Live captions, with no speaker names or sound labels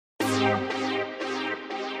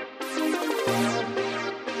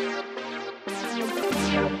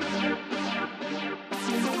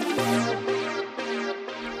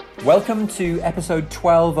Welcome to episode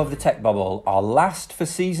 12 of The Tech Bubble, our last for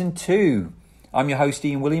season 2. I'm your host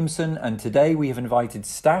Iain Williamson, and today we have invited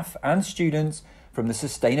staff and students from the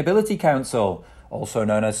Sustainability Council, also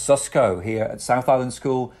known as SusCo, here at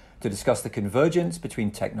SouthIslandschool to discuss the convergence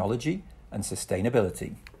between technology and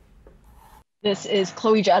sustainability. This is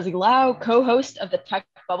Chloe Jazzy Lau, co-host of The Tech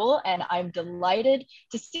Bubble, and I'm delighted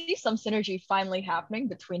to see some synergy finally happening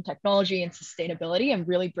between technology and sustainability and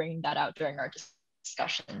really bringing that out during our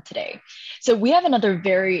discussion today. So we have another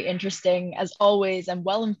very interesting, as always, and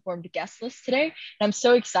well-informed guest list today, and I'm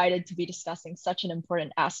so excited to be discussing such an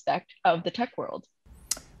important aspect of the tech world.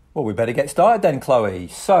 Well, we better get started then, Chloe.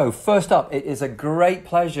 So first up, it is a great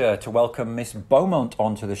pleasure to welcome Miss Beaumont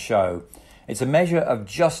onto the show. It's a measure of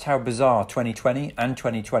just how bizarre 2020 and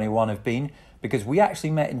 2021 have been, because we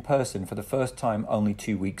actually met in person for the first time only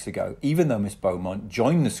 2 weeks ago, even though Miss Beaumont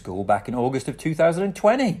joined the school back in August of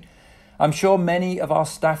 2020. I'm sure many of our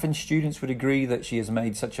staff and students would agree that she has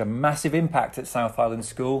made such a massive impact at South Island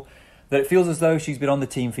School that it feels as though she's been on the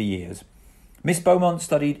team for years. Miss Beaumont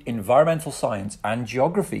studied environmental science and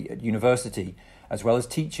geography at university, as well as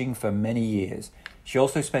teaching for many years. She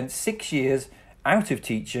also spent 6 years out of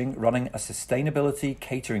teaching running a sustainability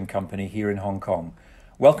catering company here in Hong Kong.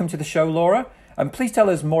 Welcome to the show, Laura, and please tell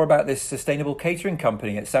us more about this sustainable catering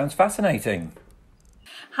company. It sounds fascinating.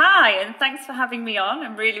 Hi, and thanks for having me on.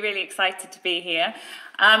 I'm really excited to be here.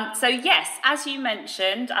 So yes, as you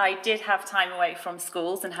mentioned, I did have time away from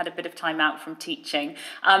schools and had a bit of time out from teaching.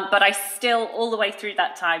 But I still, all the way through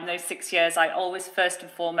that time, those 6 years, I always first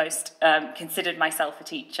and foremost considered myself a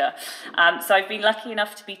teacher. So I've been lucky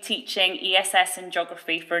enough to be teaching ESS and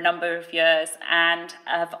geography for a number of years, and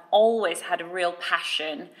have always had a real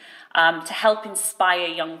passion to help inspire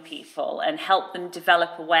young people and help them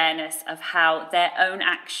develop awareness of how their own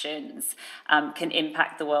actions can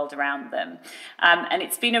impact the world around them. And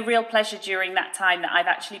it's been a real pleasure during that time that I've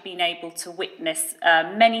actually been able to witness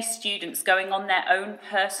many students going on their own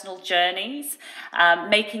personal journeys,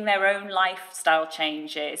 making their own lifestyle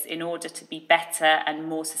changes in order to be better and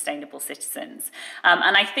more sustainable citizens.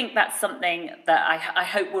 And I think that's something that I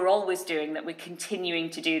hope we're always doing, that we're continuing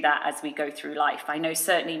to do that as we go through life. I know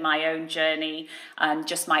certainly my own journey and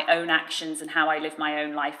just my own actions and how I live my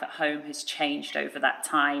own life at home has changed over that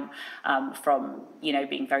time, from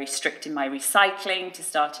being very strict in my recycling to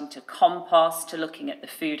starting to compost to looking at the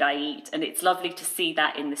food I eat, and it's lovely to see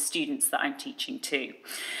that in the students that I'm teaching too.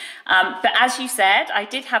 But as you said, I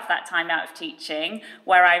did have that time out of teaching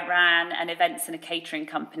where I ran an events and a catering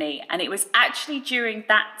company, and it was actually during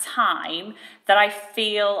that time that I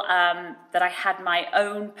feel that I had my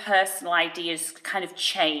own personal ideas kind of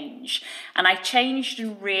change. And I changed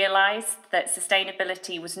and realised that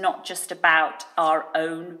sustainability was not just about our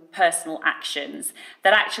own personal actions,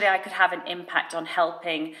 that actually I could have an impact on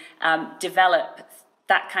helping develop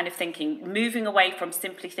that kind of thinking, moving away from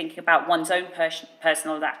simply thinking about one's own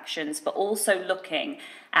personal actions, but also looking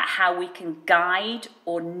at how we can guide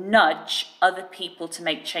or nudge other people to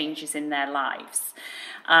make changes in their lives.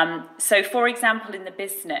 So for example, in the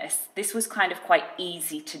business, this was kind of quite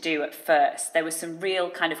easy to do at first. There were some real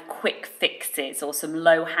kind of quick fixes or some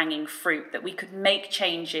low-hanging fruit that we could make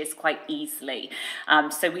changes quite easily.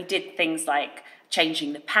 So we did things like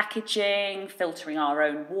changing the packaging, filtering our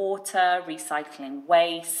own water, recycling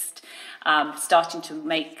waste, starting to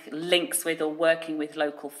make links with or working with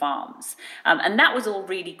local farms. And that was all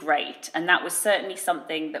really great. And that was certainly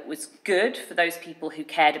something that was good for those people who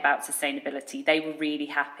cared about sustainability. They were really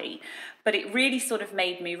happy. But it really sort of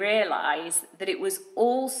made me realise that it was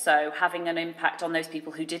also having an impact on those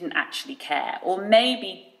people who didn't actually care, or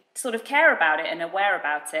maybe sort of care about it and aware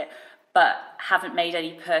about it, but haven't made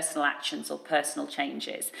any personal actions or personal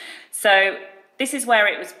changes. So this is where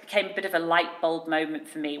it became a bit of a light bulb moment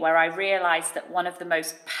for me, where I realised that one of the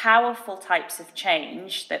most powerful types of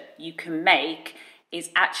change that you can make is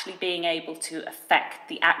actually being able to affect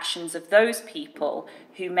the actions of those people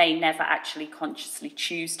who may never actually consciously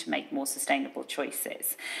choose to make more sustainable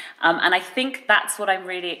choices. And I think that's what I'm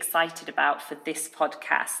really excited about for this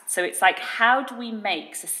podcast. So it's like, how do we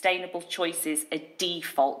make sustainable choices a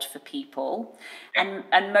default for people?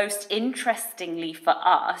 And most interestingly for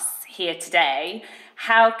us here today,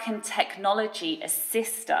 how can technology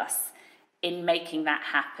assist us in making that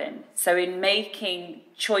happen? So in making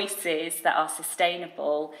choices that are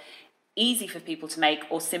sustainable easy for people to make,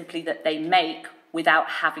 or simply that they make without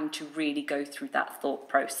having to really go through that thought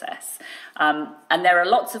process. And there are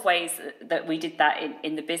lots of ways that we did that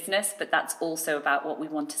in the business, but that's also about what we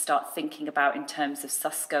want to start thinking about in terms of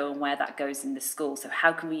SusCo and where that goes in the school. So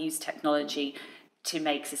how can we use technology to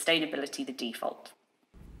make sustainability the default?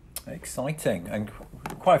 Exciting, and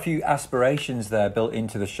quite a few aspirations there built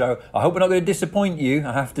into the show. I hope we're not going to disappoint you,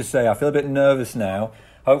 I have to say. I feel a bit nervous now.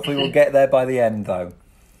 Hopefully we'll get there by the end, though.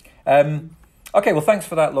 Okay, well, thanks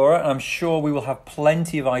for that, Laura. And I'm sure we will have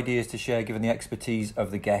plenty of ideas to share given the expertise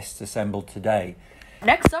of the guests assembled today.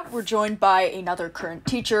 Next up, we're joined by another current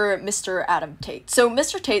teacher, Mr. Adam Tait. So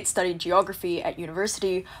Mr. Tait studied geography at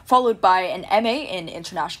university, followed by an MA in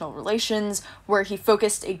international relations, where he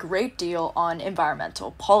focused a great deal on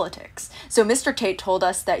environmental politics. So Mr. Tait told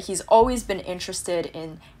us that he's always been interested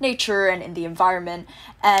in nature and in the environment,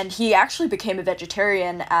 and he actually became a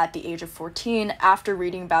vegetarian at the age of 14 after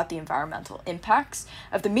reading about the environmental impacts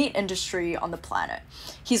of the meat industry on the planet.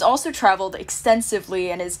 He's also traveled extensively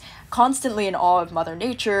and is constantly in awe of Mother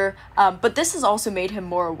Nature, but this has also made him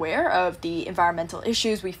more aware of the environmental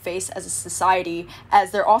issues we face as a society,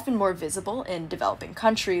 as they're often more visible in developing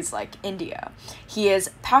countries like India. He is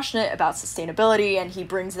passionate about sustainability, and he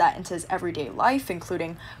brings that into his everyday life,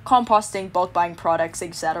 including composting, bulk buying products,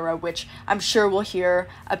 etc., which I'm sure we'll hear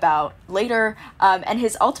about later. And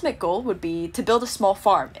his ultimate goal would be to build a small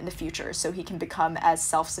farm in the future so he can become as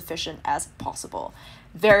self-sufficient as possible.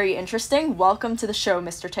 Very interesting. Welcome to the show,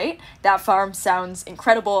 Mr. Tait. That farm sounds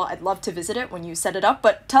incredible. I'd love to visit it when you set it up,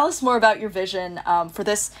 but tell us more about your vision for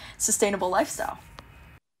this sustainable lifestyle.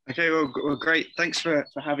 Okay, well, great. Thanks for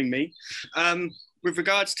having me. With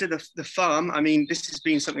regards to the farm, I mean, this has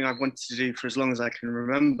been something I've wanted to do for as long as I can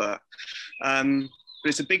remember. But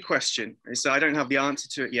it's a big question, so I don't have the answer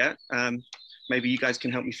to it yet. Maybe you guys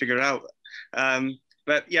can help me figure it out.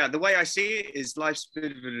 But yeah, the way I see it is life's a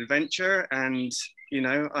bit of an adventure, and you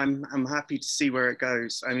know, I'm happy to see where it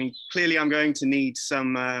goes. I mean, clearly I'm going to need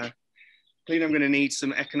some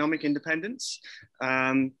economic independence.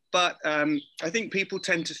 But I think people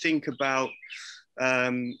tend to think about,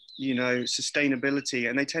 you know, sustainability,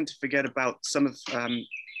 and they tend to forget about some of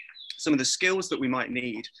the skills that we might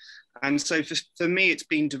need. And so for me, it's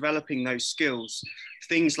been developing those skills,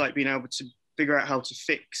 things like being able to figure out how to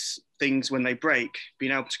fix things when they break,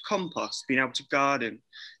 being able to compost, being able to garden,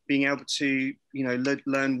 being able to, you know,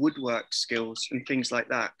 learn woodwork skills and things like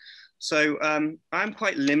that. So I'm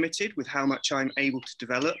quite limited with how much I'm able to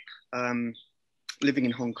develop living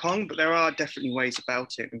in Hong Kong, but there are definitely ways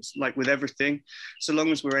about it. It's like with everything, so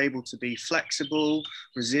long as we're able to be flexible,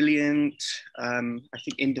 resilient, I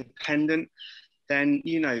think independent, then,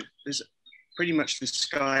 you know, there's pretty much the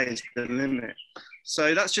sky is the limit.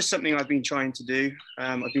 So that's just something I've been trying to do.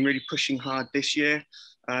 I've been really pushing hard this year.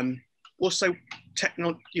 Also,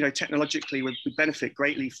 technologically, we benefit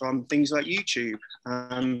greatly from things like YouTube.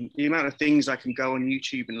 The amount of things I can go on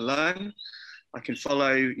YouTube and learn. I can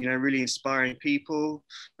follow, you know, really inspiring people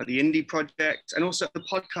at the Indie Project, and also the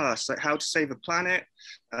podcasts like How to Save a Planet,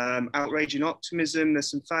 Outrage and Optimism.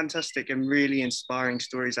 There's some fantastic and really inspiring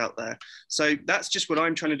stories out there. So that's just what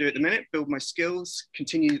I'm trying to do at the minute, build my skills,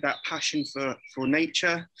 continue that passion for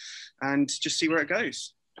nature, and just see where it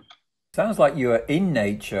goes. Sounds like you are in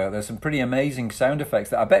nature. There's some pretty amazing sound effects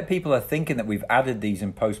that I bet people are thinking that we've added these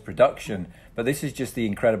in post-production, but this is just the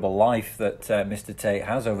incredible life that Mr. Tait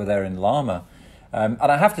has over there in Lama. And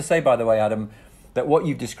I have to say, by the way, Adam, that what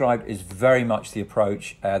you've described is very much the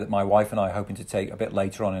approach that my wife and I are hoping to take a bit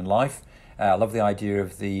later on in life. I love the idea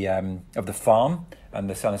of the farm and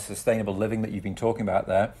the kind of sustainable living that you've been talking about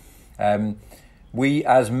there. We,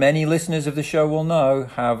 as many listeners of the show will know,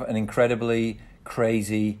 have an incredibly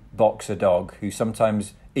crazy boxer dog who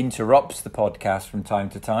sometimes interrupts the podcast from time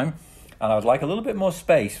to time, and I would like a little bit more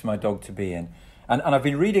space for my dog to be in. And I've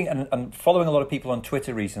been reading and following a lot of people on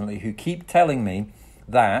Twitter recently who keep telling me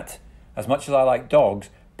that, as much as I like dogs,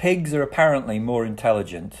 pigs are apparently more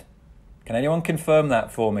intelligent. Can anyone confirm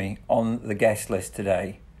that for me on the guest list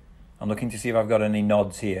today? I'm looking to see if I've got any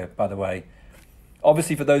nods here, by the way.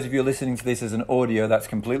 Obviously, for those of you listening to this as an audio, that's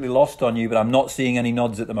completely lost on you, but I'm not seeing any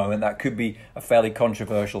nods at the moment. That could be a fairly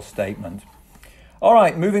controversial statement. All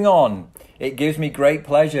right, moving on. It gives me great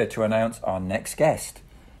pleasure to announce our next guest.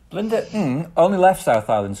 Belinda Ng only left South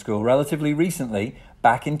Island School relatively recently,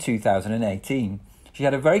 back in 2018. She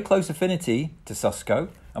had a very close affinity to SusCo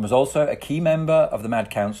and was also a key member of the Mad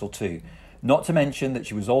Council too, not to mention that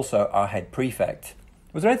she was also our Head Prefect.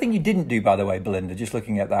 Was there anything you didn't do, by the way, Belinda, just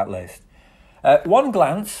looking at that list? One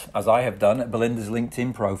glance, as I have done, at Belinda's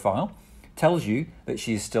LinkedIn profile tells you that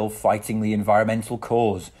she is still fighting the environmental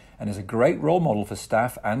cause and is a great role model for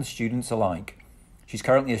staff and students alike. She's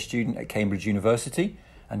currently a student at Cambridge University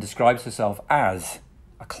and describes herself as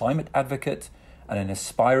a climate advocate and an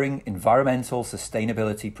aspiring environmental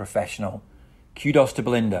sustainability professional. Kudos to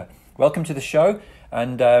Belinda. Welcome to the show,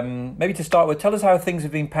 and maybe to start with, tell us how things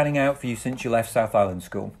have been panning out for you since you left South Island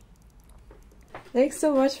School. Thanks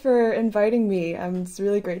so much for inviting me. It's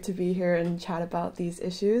really great to be here and chat about these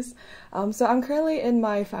issues. So I'm currently in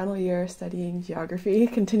my final year studying geography,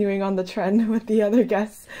 continuing on the trend with the other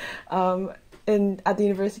guests at the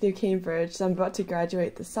University of Cambridge. So I'm about to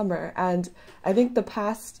graduate this summer, and I think the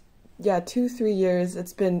past 2-3 years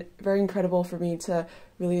it's been very incredible for me to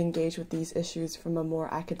really engage with these issues from a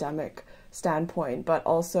more academic standpoint, but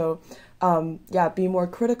also be more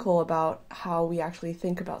critical about how we actually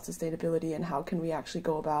think about sustainability and how can we actually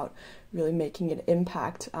go about really making an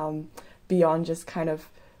impact beyond just kind of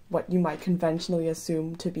what you might conventionally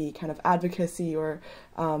assume to be kind of advocacy or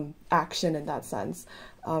action in that sense.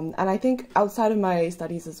 And I think outside of my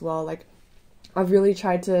studies as well, like I've really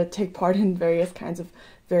tried to take part in various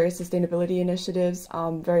sustainability initiatives,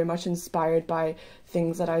 very much inspired by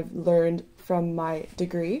things that I've learned from my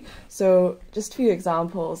degree. So just a few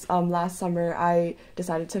examples. Last summer, I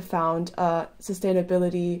decided to found a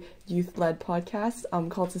sustainability youth-led podcast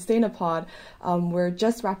called Sustainapod. We're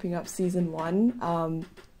just wrapping up season 1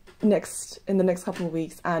 in the next couple of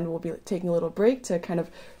weeks, and we'll be taking a little break to kind of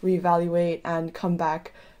reevaluate and come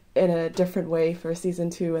back in a different way for season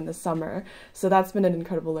 2 in the summer. So that's been an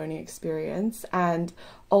incredible learning experience. And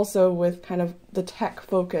also with kind of the tech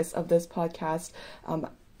focus of this podcast,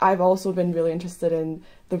 I've also been really interested in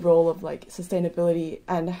the role of like sustainability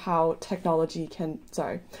and how technology can,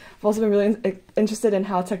 I've also been really interested in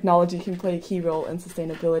how technology can play a key role in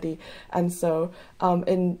sustainability. And so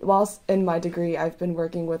whilst in my degree, I've been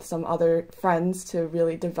working with some other friends to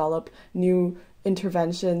really develop new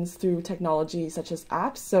interventions through technology such as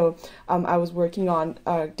apps. So I was working on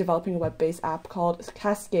developing a web-based app called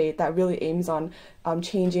Cascade that really aims on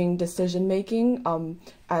changing decision making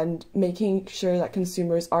and making sure that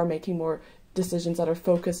consumers are making more decisions that are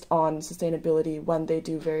focused on sustainability when they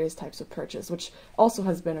do various types of purchase, which also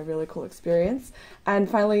has been a really cool experience. And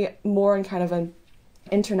finally, more on kind of an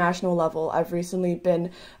international level, I've recently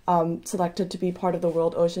been selected to be part of the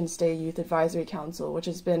World Oceans Day Youth Advisory Council, which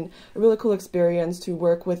has been a really cool experience to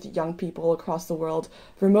work with young people across the world,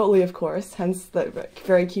 remotely of course, hence the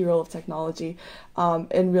very key role of technology,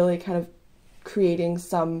 in really kind of creating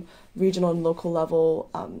some regional and local level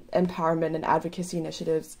empowerment and advocacy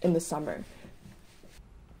initiatives in the summer.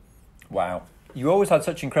 Wow. You always had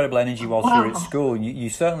such incredible energy whilst you were at school. You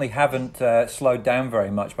certainly haven't slowed down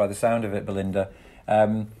very much by the sound of it, Belinda.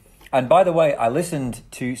 And by the way, I listened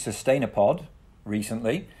to Sustainapod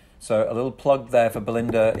recently, so a little plug there for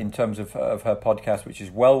Belinda in terms of her podcast, which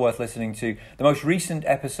is well worth listening to. The most recent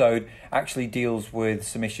episode actually deals with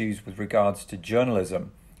some issues with regards to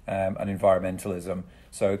journalism and environmentalism,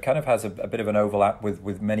 so it kind of has a bit of an overlap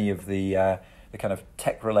with many of the kind of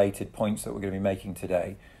tech-related points that we're going to be making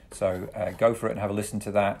today. So go for it and have a listen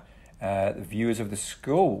to that. The viewers of the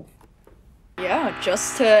school. Yeah,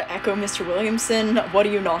 just to echo Mr. Williamson, what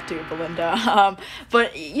do you not do, Belinda?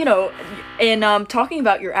 But, you know, in talking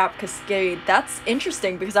about your app Cascade, that's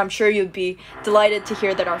interesting because I'm sure you'd be delighted to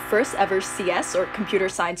hear that our first ever CS, or computer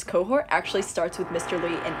science cohort, actually starts with Mr.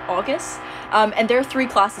 Lee in August. And there are 3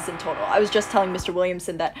 classes in total. I was just telling Mr.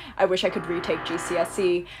 Williamson that I wish I could retake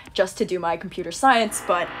GCSE just to do my computer science,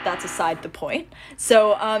 but that's aside the point.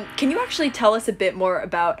 So can you actually tell us a bit more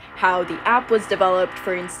about how the app was developed?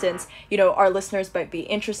 For instance, you know, our listeners might be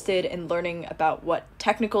interested in learning about what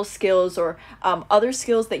technical skills or other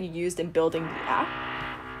skills that you used in building the app.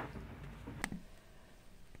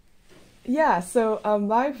 Yeah, so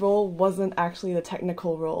my role wasn't actually the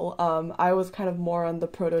technical role. I was kind of more on the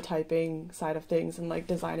prototyping side of things and like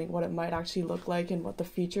designing what it might actually look like and what the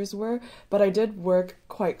features were. But I did work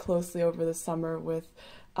quite closely over the summer with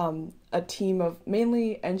a team of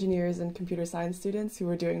mainly engineers and computer science students who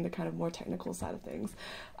were doing the kind of more technical side of things.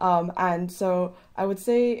 And so I would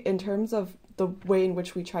say in terms of the way in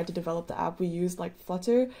which we tried to develop the app, we used like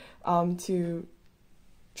Flutter to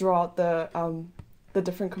draw the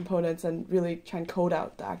different components and really try and code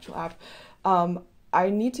out the actual app. I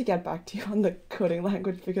need to get back to you on the coding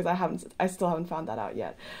language because I still haven't found that out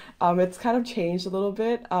yet. It's kind of changed a little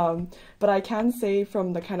bit, but I can say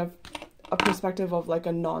from the kind of a perspective of like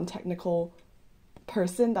a non-technical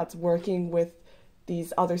person that's working with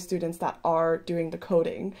these other students that are doing the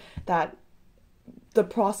coding, that the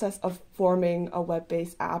process of forming a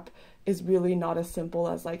web-based app is really not as simple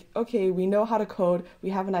as like, okay, we know how to code,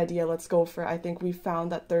 we have an idea, let's go for it. I think we found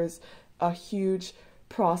that there's a huge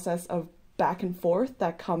process of back and forth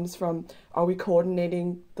that comes from, are we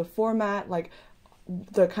coordinating the format? Like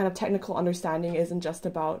the kind of technical understanding isn't just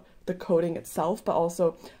about the coding itself, but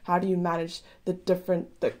also how do you manage the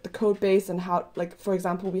different, the code base and how, like, for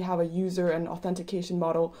example, we have a user and authentication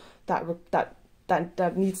model that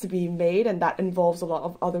that needs to be made, and that involves a lot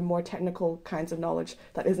of other more technical kinds of knowledge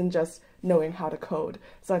that isn't just knowing how to code.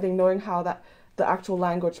 So I think knowing how that the actual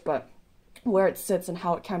language, but where it sits and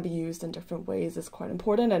how it can be used in different ways is quite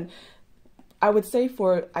important. And I would say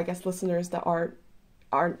for, I guess, listeners that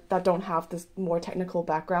that don't have this more technical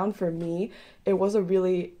background, for me, it was a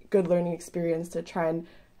really good learning experience to try and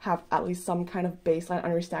have at least some kind of baseline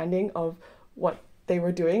understanding of what they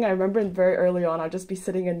were doing. I remember very early on, I'd just be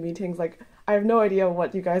sitting in meetings like, I have no idea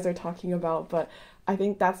what you guys are talking about, but I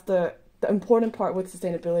think that's the important part with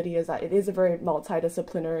sustainability, is that it is a very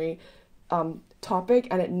multidisciplinary topic,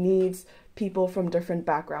 and it needs people from different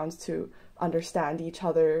backgrounds to understand each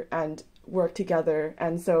other and work together.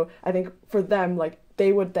 And so I think for them, like,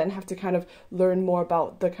 they would then have to kind of learn more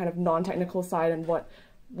about the kind of non-technical side and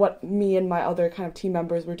what me and my other kind of team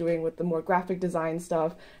members were doing with the more graphic design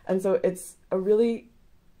stuff. And so it's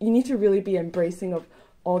you need to really be embracing of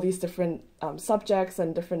all these different subjects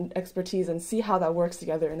and different expertise and see how that works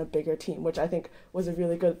together in a bigger team, which I think was a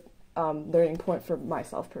really good learning point for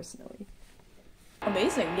myself personally.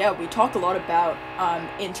 Amazing. Yeah, we talked a lot about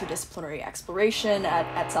interdisciplinary exploration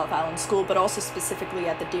at South Island School, but also specifically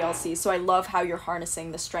at the DLC. So I love how you're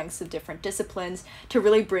harnessing the strengths of different disciplines to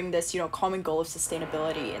really bring this, common goal of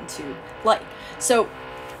sustainability into light. So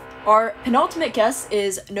our penultimate guest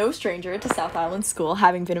is no stranger to South Island School,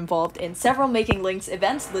 having been involved in several Making Links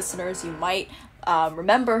events. Listeners, you might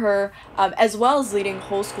remember her, as well as leading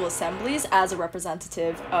whole school assemblies as a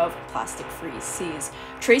representative of Plastic-Free Seas.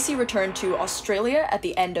 Tracey returned to Australia at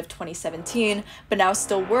the end of 2017, but now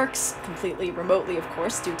still works completely remotely, of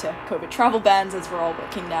course, due to COVID travel bans, as we're all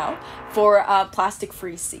working now, for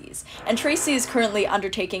Plastic-Free Seas. And Tracey is currently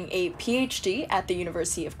undertaking a PhD at the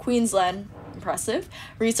University of Queensland, impressive,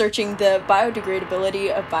 researching the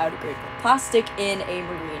biodegradability of biodegradable plastic in a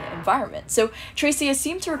marine environment. So Tracey, I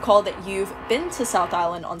seem to recall that you've been to South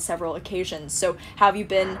Island on several occasions. So how have you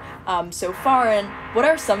been so far, and what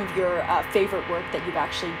are some of your favorite work that you've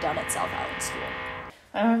actually done at South Island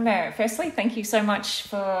School? Firstly, thank you so much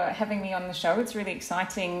for having me on the show. It's really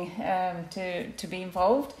exciting to be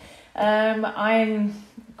involved. I'm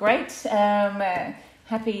great. Happy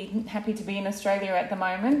to be in Australia at the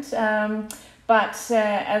moment. But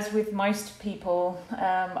as with most people,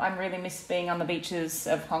 I really miss being on the beaches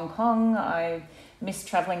of Hong Kong. I miss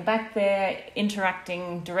travelling back there,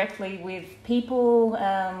 interacting directly with people,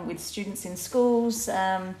 with students in schools,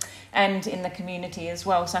 and in the community as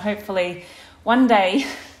well. So hopefully one day,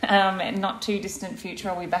 in not too distant future,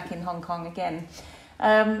 I'll be back in Hong Kong again.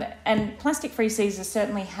 And Plastic-Free Seas has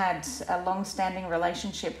certainly had a long-standing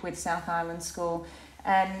relationship with South Island School,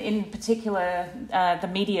 and in particular the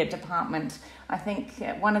media department. I think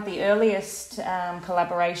one of the earliest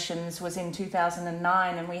collaborations was in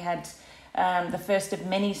 2009, and we had the first of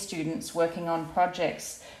many students working on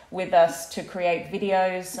projects with us to create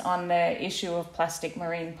videos on the issue of plastic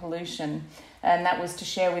marine pollution. And that was to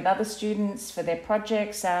share with other students for their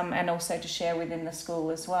projects, and also to share within the school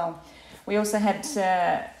as well. We also had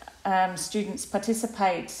students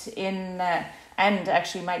participate in and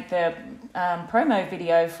actually make the promo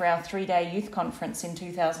video for our 3-day youth conference in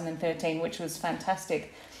 2013, which was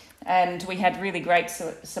fantastic. And we had really great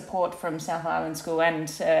support from South Island School and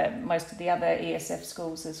most of the other ESF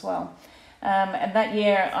schools as well. And that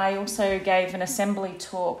year I also gave an assembly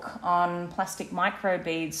talk on plastic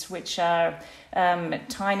microbeads, which are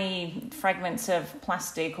tiny fragments of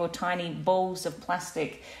plastic or tiny balls of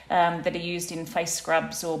plastic that are used in face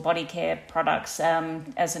scrubs or body care products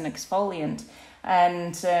as an exfoliant.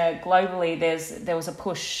 And globally there was a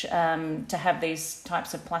push to have these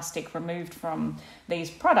types of plastic removed from these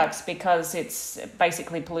products because it's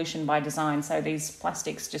basically pollution by design. So these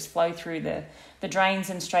plastics just flow through the drains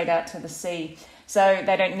and straight out to the sea. So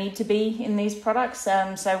they don't need to be in these products.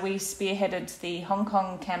 So we spearheaded the Hong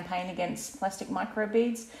Kong campaign against plastic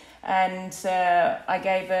microbeads, and I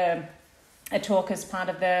gave a talk as part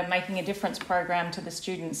of the Making a Difference program to the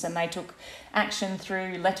students, and they took action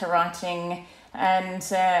through letter writing. And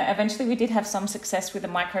eventually we did have some success with the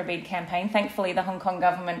microbead campaign. Thankfully, the Hong Kong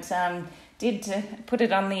government did put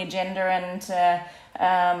it on the agenda,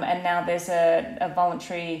 and now there's a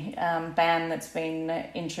voluntary ban that's been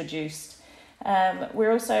introduced.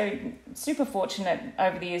 We're also super fortunate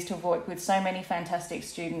over the years to have worked with so many fantastic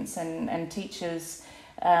students and teachers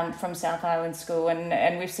from South Island School,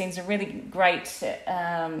 and we've seen some really great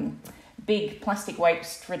big plastic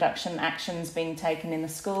waste reduction actions being taken in the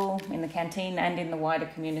school, in the canteen, and in the wider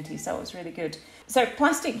community. So it was really good. So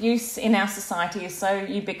plastic use in our society is so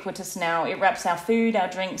ubiquitous now. It wraps our food, our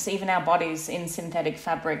drinks, even our bodies in synthetic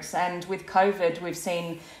fabrics. And with COVID, we've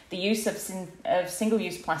seen the use of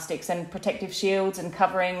single-use plastics and protective shields and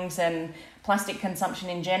coverings, and plastic consumption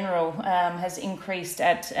in general has increased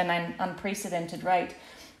at an unprecedented rate.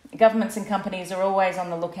 Governments and companies are always on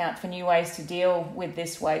the lookout for new ways to deal with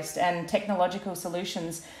this waste, and technological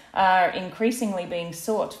solutions are increasingly being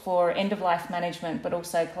sought for end-of-life management, but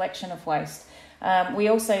also collection of waste. We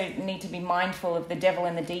also need to be mindful of the devil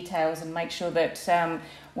in the details and make sure that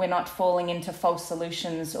we're not falling into false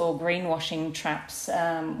solutions or greenwashing traps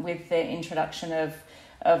with the introduction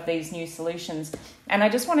of these new solutions. And I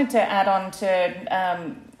just wanted to add on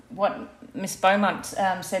to what Ms. Beaumont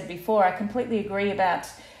said before. I completely agree about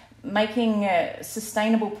making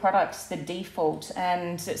sustainable products the default,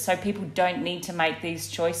 and so people don't need to make these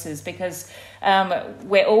choices, because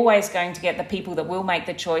we're always going to get the people that will make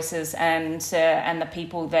the choices and the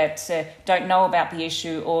people that don't know about the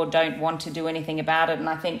issue or don't want to do anything about it. And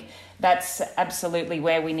I think that's absolutely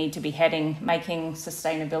where we need to be heading, making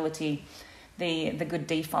sustainability the good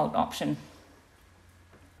default option.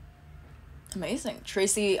 Amazing.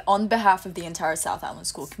 Tracey, on behalf of the entire South Island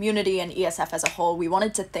School community and ESF as a whole, we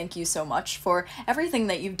wanted to thank you so much for everything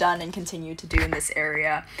that you've done and continue to do in this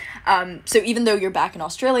area. So even though you're back in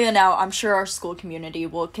Australia now, I'm sure our school community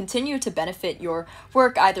will continue to benefit your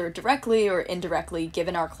work either directly or indirectly,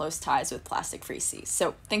 given our close ties with Plastic Free Seas.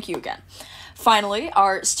 So thank you again. Finally,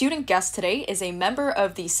 our student guest today is a member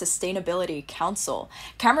of the Sustainability Council.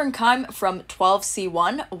 Cameron Kyme from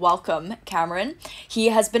 12C1. Welcome, Cameron. He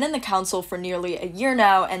has been in the council for nearly a year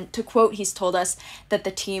now, and to quote, he's told us that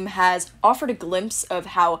the team has offered a glimpse of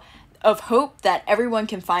hope that everyone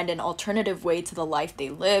can find an alternative way to the life they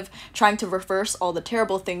live, trying to reverse all the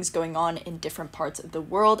terrible things going on in different parts of the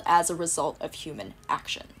world as a result of human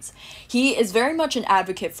actions. He is very much an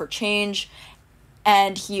advocate for change,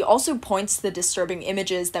 and he also points to the disturbing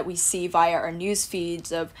images that we see via our news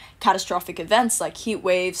feeds of catastrophic events like heat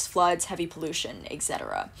waves, floods, heavy pollution,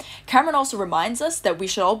 etc. Cameron also reminds us that we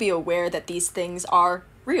should all be aware that these things are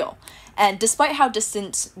real. And despite how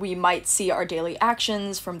distant we might see our daily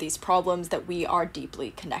actions from these problems, that we are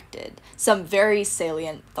deeply connected. Some very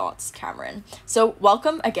salient thoughts, Cameron. So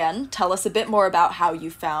welcome again. Tell us a bit more about how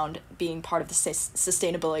you found being part of the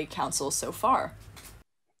Sustainability Council so far.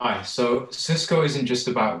 Hi, so SusCo isn't just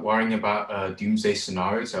about worrying about a doomsday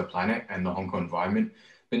scenario to our planet and the Hong Kong environment,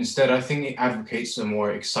 but instead I think it advocates a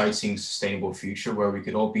more exciting, sustainable future where we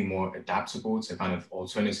could all be more adaptable to kind of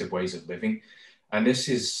alternative ways of living. And this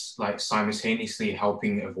is like simultaneously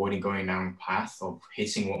helping avoiding going down a path of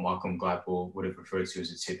hitting what Malcolm Gladwell would have referred to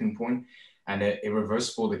as a tipping point, and an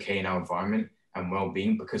irreversible decay in our environment and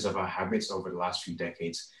well-being because of our habits over the last few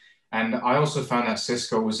decades. And I also found that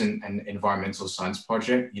SusCo wasn't an environmental science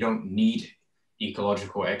project. You don't need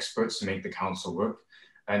ecological experts to make the council work.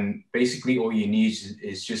 And basically all you need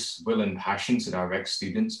is just will and passion to direct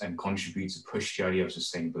students and contribute to push the idea of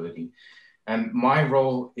sustainability. And my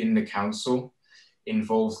role in the council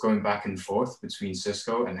involved going back and forth between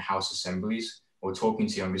SusCo and House assemblies or talking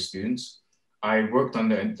to younger students. I worked on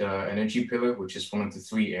the energy pillar, which is one of the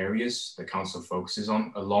 3 areas the council focuses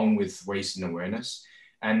on, along with waste and awareness.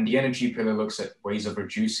 And the energy pillar looks at ways of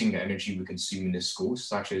reducing the energy we consume in the schools,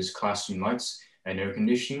 such as classroom lights and air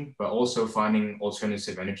conditioning, but also finding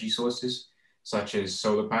alternative energy sources, such as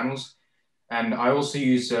solar panels. And I also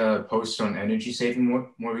used a poster on energy saving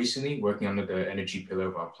more recently, working under the energy pillar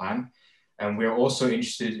of our plan. And we're also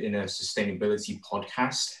interested in a sustainability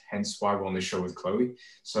podcast, hence why we're on the show with Chloe.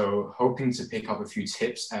 So hoping to pick up a few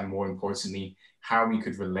tips and more importantly, how we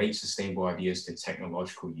could relate sustainable ideas to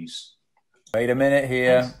technological use. Wait a minute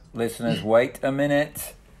here, listeners, wait a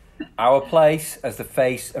minute. Our place as the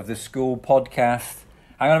face of the school podcast.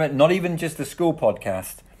 Hang on a minute, not even just the school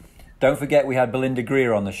podcast. Don't forget we had Belinda Ng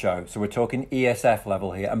on the show, so we're talking ESF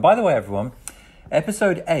level here. And by the way, everyone,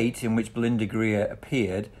 episode 8, in which Belinda Ng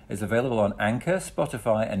appeared, is available on Anchor,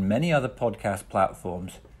 Spotify, and many other podcast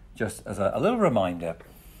platforms, just as a little reminder.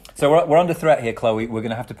 So we're under threat here, Chloe. We're going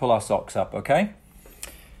to have to pull our socks up, okay?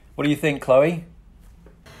 What do you think, Chloe?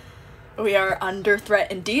 We are under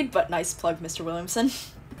threat indeed, but nice plug, Mr. Williamson.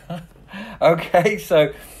 Okay,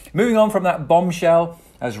 so moving on from that bombshell,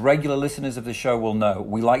 as regular listeners of the show will know,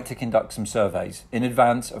 we like to conduct some surveys in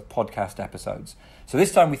advance of podcast episodes. So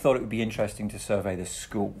this time we thought it would be interesting to survey the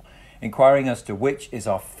school, inquiring as to which is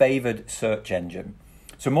our favoured search engine.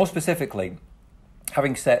 So more specifically,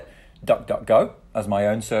 having set DuckDuckGo as my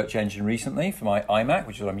own search engine recently for my iMac,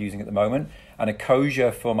 which is what I'm using at the moment, and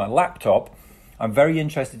Ecosia for my laptop. I'm very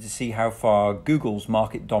interested to see how far Google's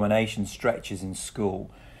market domination stretches in school.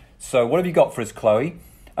 So what have you got for us, Chloe?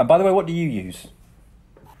 And by the way, what do you use?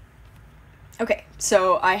 Okay,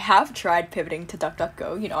 so I have tried pivoting to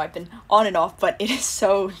DuckDuckGo. You know, I've been on and off, but it is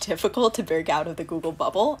so difficult to break out of the Google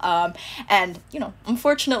bubble. And, you know,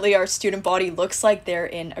 unfortunately, our student body looks like they're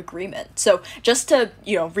in agreement. So just to,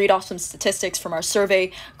 you know, read off some statistics from our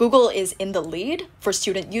survey, Google is in the lead for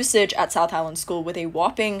student usage at South Island School with a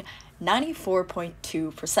whopping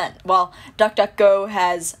 94.2%, while DuckDuckGo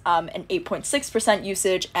has an 8.6%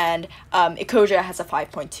 usage and Ecosia has a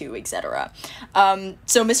 5.2%, etc.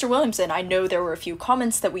 So Mr. Williamson, I know there were a few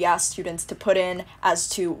comments that we asked students to put in as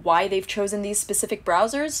to why they've chosen these specific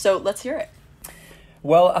browsers, so let's hear it.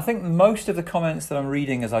 Well, I think most of the comments that I'm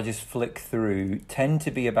reading as I just flick through tend to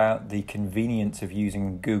be about the convenience of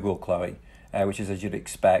using Google, Chloe, which is as you'd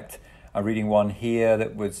expect. I'm reading one here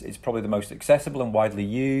that it's probably the most accessible and widely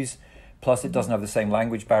used. Plus, it doesn't have the same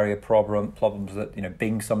language barrier problems that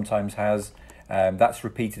Bing sometimes has. That's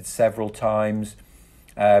repeated several times.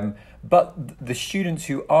 But the students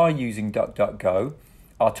who are using DuckDuckGo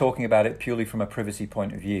are talking about it purely from a privacy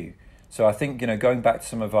point of view. So I think going back to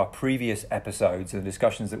some of our previous episodes and the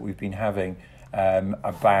discussions that we've been having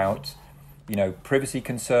about privacy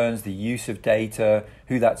concerns, the use of data,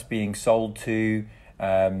 who that's being sold to,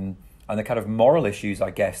 and the kind of moral issues,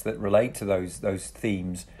 I guess, that relate to those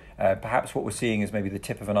themes. Perhaps what we're seeing is maybe the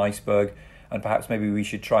tip of an iceberg, and perhaps maybe we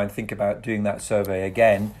should try and think about doing that survey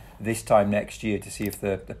again this time next year to see if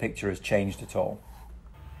the picture has changed at all.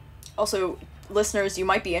 Also, listeners, you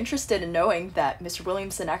might be interested in knowing that Mr.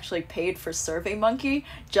 Williamson actually paid for SurveyMonkey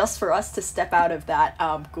just for us to step out of that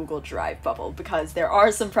Google Drive bubble, because there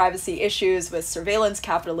are some privacy issues with surveillance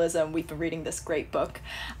capitalism. We've been reading this great book,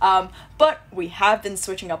 but we have been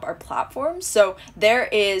switching up our platforms. So there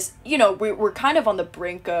is, we're kind of on the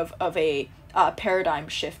brink of a paradigm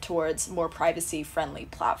shift towards more privacy-friendly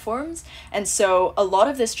platforms. And so a lot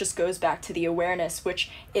of this just goes back to the awareness,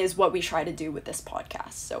 which is what we try to do with this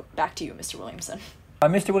podcast. So back to you, Mr. Williamson.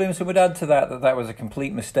 Mr. Williamson would add to that was a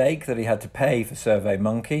complete mistake that he had to pay for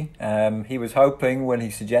SurveyMonkey. He was hoping when he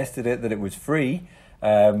suggested it that it was free,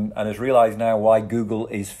 and has realised now why Google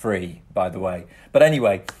is free, by the way. But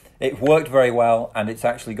anyway, it worked very well, and it's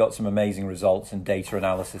actually got some amazing results and data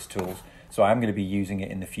analysis tools. So I'm going to be using it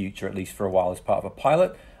in the future, at least for a while, as part of a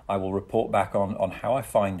pilot. I will report back on how I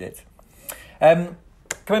find it. Coming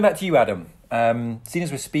back to you, Adam, seeing as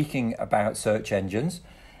we're speaking about search engines,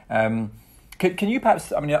 can you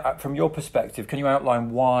perhaps, from your perspective, can you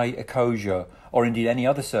outline why Ecosia, or indeed any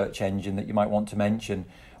other search engine that you might want to mention,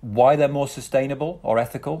 why they're more sustainable or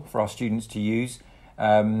ethical for our students to use?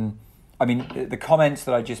 The comments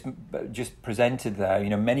that I just presented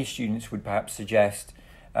there, many students would perhaps suggest,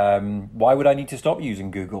 why would I need to stop using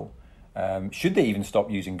Google? Should they even stop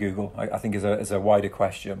using Google? I think is a wider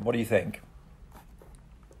question. What do you think?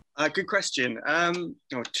 Good question.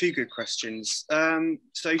 Or two good questions.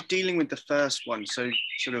 So dealing with the first one, so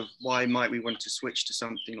sort of why might we want to switch to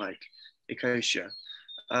something like Ecosia?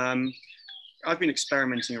 I've been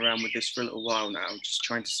experimenting around with this for a little while now, just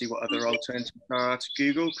trying to see what other alternatives are to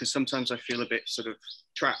Google, because sometimes I feel a bit sort of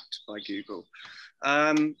trapped by Google.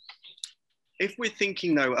 If we're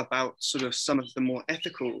thinking, though, about sort of some of the more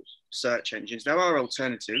ethical search engines, there are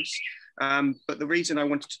alternatives. But the reason I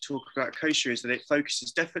wanted to talk about Ecosia is that it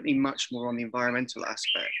focuses definitely much more on the environmental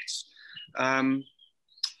aspects.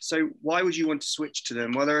 So why would you want to switch to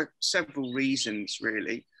them? Well, there are several reasons,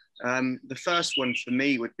 really. The first one for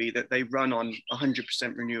me would be that they run on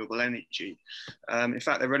 100% renewable energy. In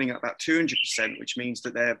fact, they're running at about 200%, which means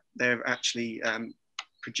that they're actually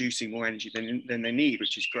producing more energy than they need,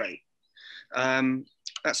 which is great.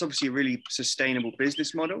 That's obviously a really sustainable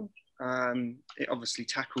business model. It obviously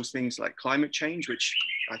tackles things like climate change, which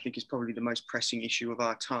I think is probably the most pressing issue of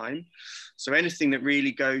our time. So anything that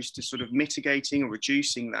really goes to sort of mitigating or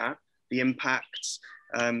reducing the impacts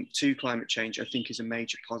to climate change, I think is a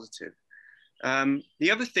major positive.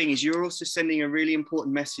 The other thing is you're also sending a really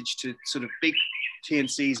important message to sort of big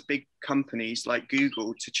TNCs, big companies like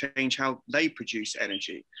Google, to change how they produce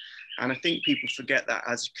energy. And I think people forget that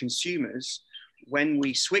as consumers, when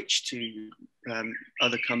we switch to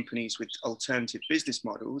other companies with alternative business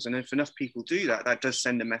models, and if enough people do that, that does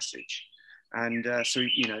send a message. And so,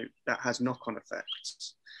 that has knock-on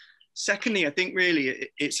effects. Secondly, I think really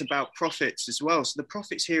it's about profits as well. So the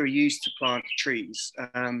profits here are used to plant trees.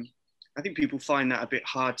 I think people find that a bit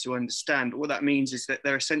hard to understand. What that means is that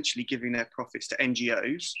they're essentially giving their profits to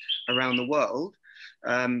NGOs around the world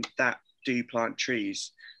that do plant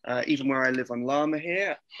trees. Even where I live on Llama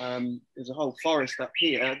here, there's a whole forest up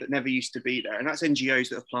here that never used to be there. And that's NGOs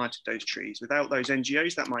that have planted those trees. Without those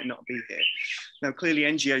NGOs, that might not be here. Now, clearly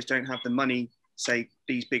NGOs don't have the money, say,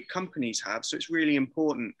 these big companies have. So it's really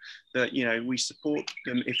important that, you know, we support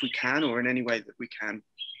them if we can, or in any way that we can.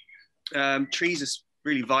 Trees are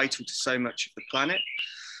really vital to so much of the planet.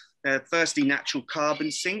 Firstly, natural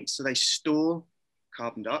carbon sinks, so they store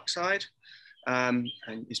carbon dioxide, and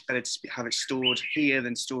it's better to have it stored here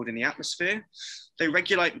than stored in the atmosphere. They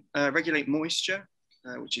regulate moisture,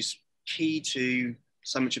 which is key to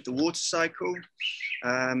so much of the water cycle.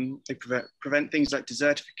 They prevent things like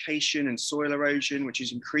desertification and soil erosion, which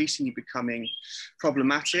is increasingly becoming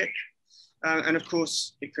problematic. And of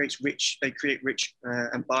course, they create rich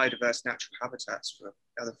and biodiverse natural habitats for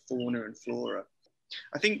other fauna and flora.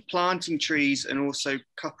 I think planting trees, and also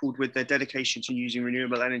coupled with their dedication to using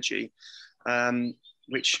renewable energy,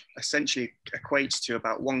 which essentially equates to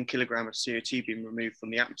about 1 kilogram of CO2 being removed from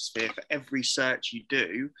the atmosphere for every search you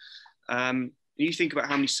do. You think about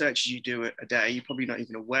how many searches you do a day, you're probably not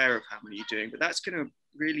even aware of how many you're doing, but that's going to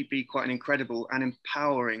really be quite an incredible and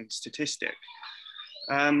empowering statistic.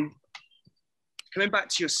 Coming back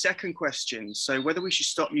to your second question, so whether we should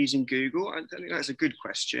stop using Google, I think that's a good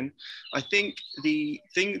question. I think the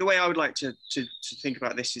way I would like to think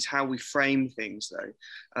about this is how we frame things,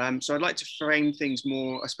 though. So I'd like to frame things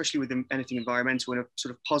more, especially with anything environmental, in a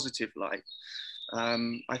sort of positive light.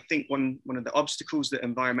 I think one of the obstacles that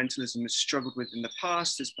environmentalism has struggled with in the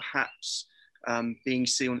past is perhaps being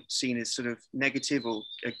seen as sort of negative, or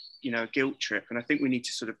a guilt trip, and I think we need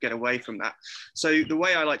to sort of get away from that. So the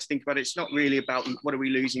way I like to think about it, it's not really about what are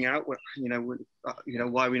we losing out, why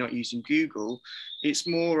are we not using Google. It's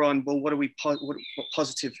more on, well, what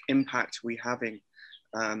positive impact are we having?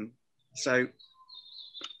 So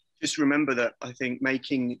just remember that I think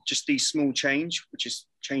making just these small change, which is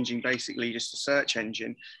changing basically just a search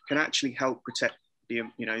engine, can actually help protect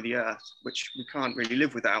the earth, which we can't really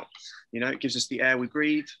live without. It gives us the air we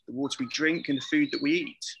breathe, the water we drink, and the food that we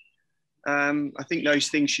eat. I think those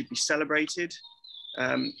things should be celebrated,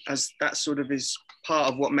 as that sort of is part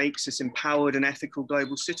of what makes us empowered and ethical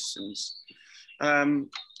global citizens. No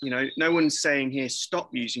one's saying here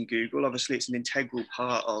stop using Google. Obviously, it's an integral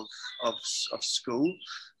part of school.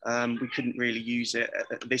 We couldn't really use it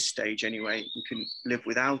at this stage anyway. We couldn't live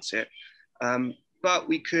without it. But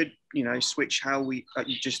we could, switch how we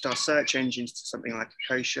just our search engines to something like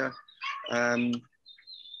Ecosia.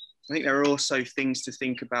 I think there are also things to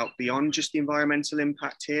think about beyond just the environmental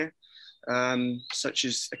impact here, such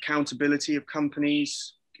as accountability of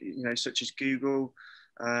companies, such as Google.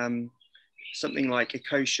 Something like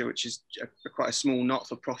Ecosia, which is quite a small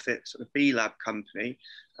not-for-profit sort of B-Lab company.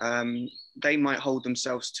 They might hold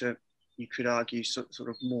themselves to, you could argue, sort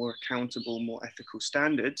of more accountable, more ethical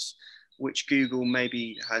standards, which Google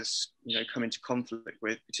maybe has come into conflict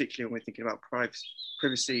with, particularly when we're thinking about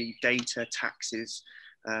privacy, data, taxes,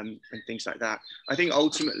 and things like that. I think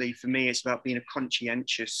ultimately for me, it's about being a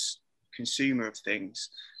conscientious consumer of things.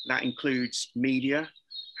 That includes media,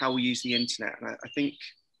 how we use the internet. And I think,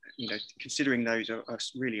 considering those are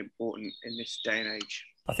really important in this day and age.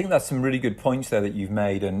 I think that's some really good points there that you've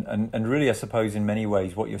made. And really, I suppose in many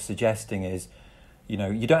ways, what you're suggesting is,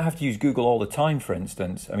 you don't have to use Google all the time, for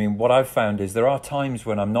instance. I mean, what I've found is there are times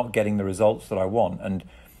when I'm not getting the results that I want. And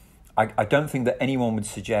I don't think that anyone would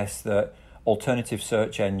suggest that alternative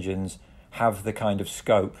search engines have the kind of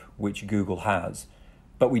scope which Google has.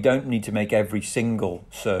 But we don't need to make every single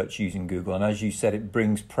search using Google. And as you said, it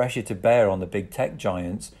brings pressure to bear on the big tech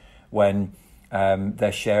giants when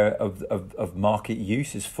their share of market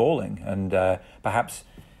use is falling. And perhaps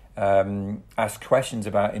ask questions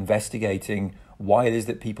about investigating why it is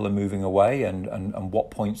that people are moving away and what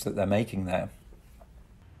points that they're making there.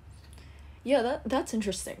 Yeah, that's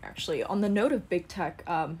interesting, actually. On the note of big tech,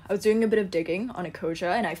 I was doing a bit of digging on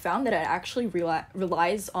Ecosia, and I found that it actually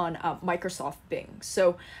relies on Microsoft Bing.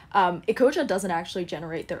 So Ecosia doesn't actually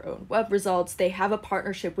generate their own web results. They have a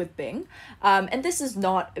partnership with Bing. And this is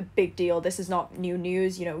not a big deal. This is not new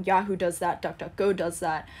news. Yahoo does that, DuckDuckGo does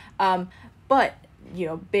that. But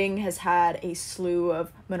Bing has had a slew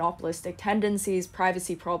of monopolistic tendencies,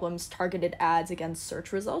 privacy problems, targeted ads against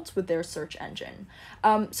search results with their search engine.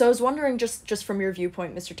 So I was wondering, just from your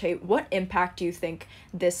viewpoint, Mr. Tait, what impact do you think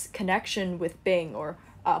this connection with Bing, or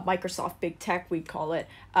Microsoft Big Tech, we'd call it,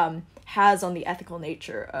 has on the ethical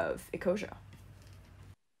nature of Ecosia?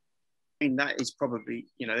 I mean, that is probably,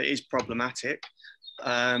 it is problematic.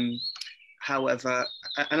 However,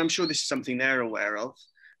 and I'm sure this is something they're aware of,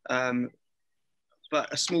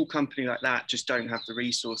 but a small company like that just don't have the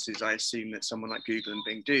resources, I assume, that someone like Google and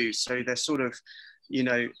Bing do. So they're sort of you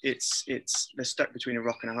know, they're stuck between a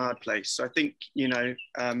rock and a hard place. So I think, you know,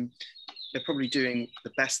 they're probably doing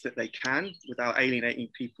the best that they can without alienating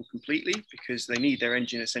people completely, because they need their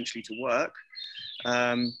engine essentially to work.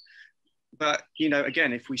 But, you know,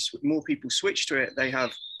 again, if more people switch to it, they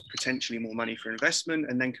have potentially more money for investment,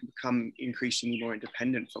 and then can become increasingly more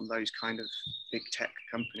independent from those kind of big tech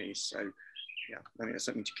companies. So yeah, I think that's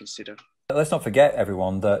something to consider. Let's not forget,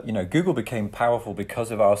 everyone, that, you know, Google became powerful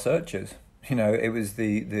because of our searches. You know, it was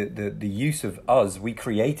the use of us. We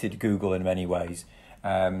created Google in many ways.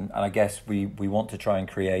 And I guess we want to try and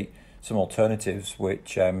create some alternatives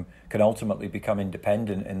which can ultimately become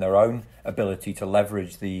independent in their own ability to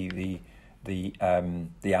leverage the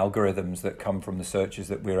algorithms that come from the searches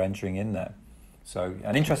that we're entering in there. So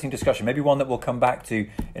an interesting discussion, maybe one that we'll come back to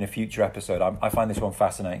in a future episode. I find this one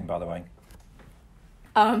fascinating, by the way.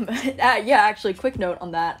 Yeah, actually, quick note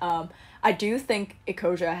on that. I do think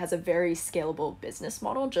Ecosia has a very scalable business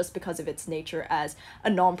model just because of its nature as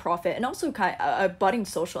a nonprofit and also kind of a budding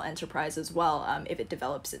social enterprise as well, if it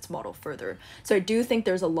develops its model further. So I do think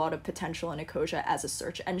there's a lot of potential in Ecosia as a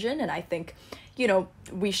search engine, and I think, you know,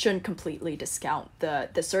 we shouldn't completely discount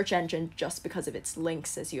the search engine just because of its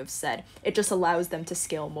links, as you have said. It just allows them to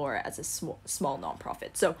scale more as a small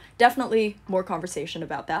nonprofit. So definitely more conversation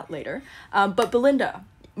about that later. But Belinda,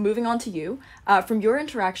 moving on to you, from your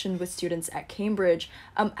interaction with students at Cambridge,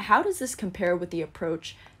 how does this compare with the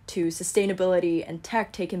approach to sustainability and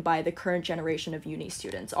tech taken by the current generation of uni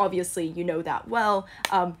students? Obviously, you know that well,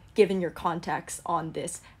 given your context on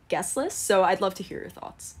this guest list. So I'd love to hear your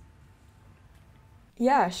thoughts.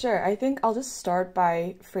 Yeah, sure. I think I'll just start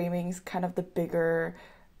by framing kind of the bigger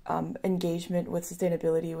engagement with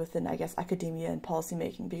sustainability within, I guess, academia and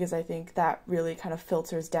policymaking, because I think that really kind of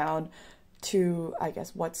filters down to, I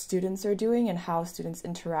guess, what students are doing and how students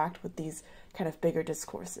interact with these kind of bigger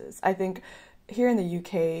discourses. I think here in the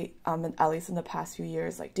UK, and at least in the past few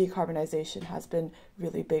years, like decarbonization has been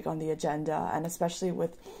really big on the agenda, and especially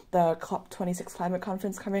with the COP26 climate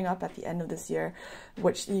conference coming up at the end of this year,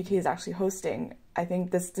 which the UK is actually hosting, I think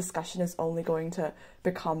this discussion is only going to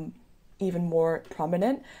become even more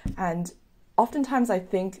prominent. And oftentimes I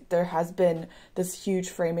think there has been this huge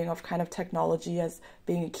framing of kind of technology as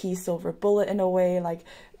being a key silver bullet in a way, like,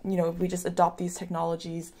 you know, if we just adopt these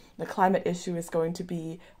technologies, the climate issue is going to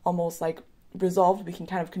be almost like resolved. We can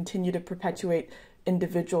kind of continue to perpetuate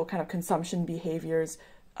individual kind of consumption behaviors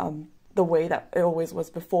the way that it always was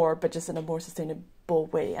before, but just in a more sustainable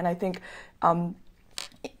way. And I think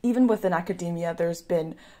even within academia, there's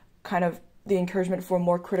been kind of the encouragement for a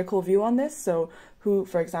more critical view on this. So who,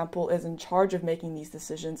 for example, is in charge of making these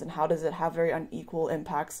decisions, and how does it have very unequal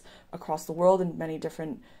impacts across the world and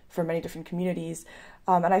for many different communities.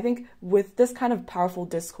 And I think with this kind of powerful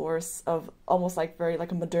discourse of almost like very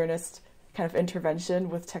like a modernist kind of intervention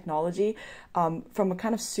with technology, from a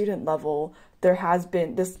kind of student level, there has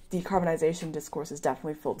been this decarbonization discourse is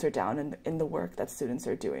definitely filtered down in the work that students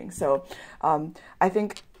are doing. So I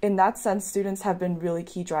think in that sense, students have been really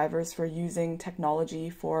key drivers for using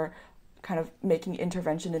technology for kind of making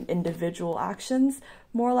intervention in individual actions,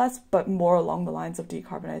 more or less, but more along the lines of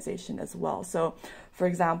decarbonization as well. So, for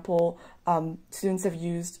example, students have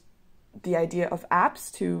used the idea of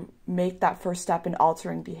apps to make that first step in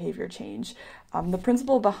altering behavior change. The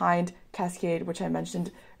principle behind Cascade, which I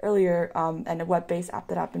mentioned earlier, and a web-based app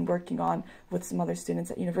that I've been working on with some other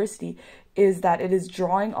students at university, is that it is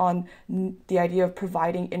drawing on the idea of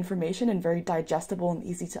providing information in very digestible and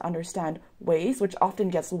easy to understand ways, which often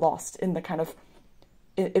gets lost in the kind of,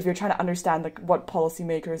 if you're trying to understand like what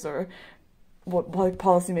policymakers are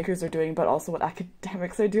doing, but also what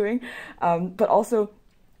academics are doing, but also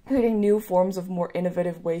creating new forms of more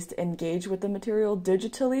innovative ways to engage with the material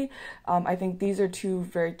digitally. I think these are two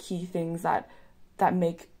very key things that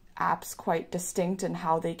make apps quite distinct in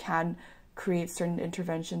how they can create certain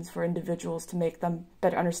interventions for individuals to make them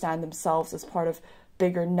better understand themselves as part of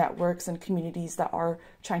bigger networks and communities that are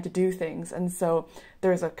trying to do things. And so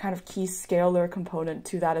there's a kind of key scalar component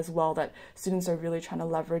to that as well that students are really trying to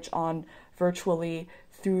leverage on virtually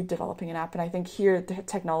through developing an app. And I think here the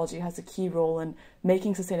technology has a key role in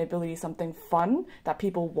making sustainability something fun that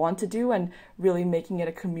people want to do and really making it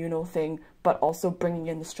a communal thing, but also bringing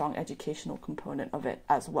in the strong educational component of it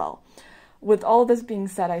as well. With all of this being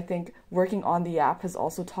said, I think working on the app has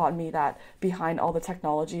also taught me that behind all the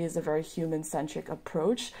technology is a very human-centric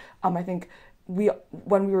approach. I think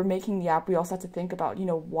when we were making the app, we also had to think about,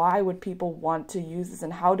 why would people want to use this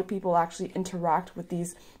and how do people actually interact with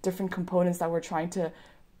these different components that we're trying to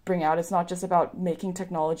bring out. It's not just about making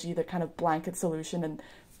technology the kind of blanket solution and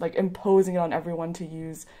like imposing it on everyone to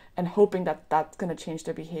use and hoping that that's going to change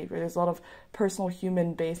their behavior. There's a lot of personal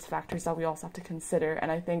human-based factors that we also have to consider.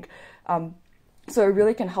 And I think, so it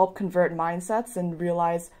really can help convert mindsets and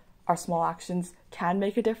realize our small actions can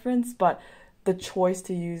make a difference, but the choice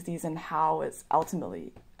to use these and how is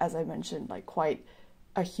ultimately, as I mentioned, like quite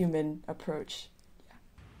a human approach.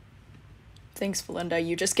 Thanks, Belinda.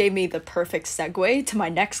 You just gave me the perfect segue to my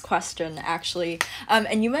next question, actually.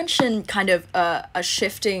 And you mentioned kind of a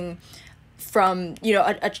shifting from,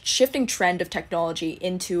 a shifting trend of technology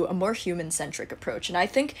into a more human-centric approach. And I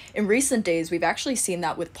think in recent days, we've actually seen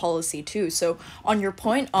that with policy too. So on your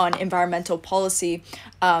point on environmental policy,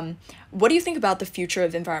 what do you think about the future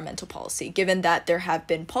of environmental policy, given that there have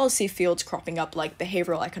been policy fields cropping up like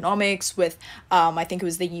behavioral economics with, I think it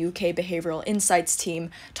was the UK Behavioral Insights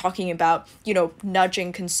team talking about,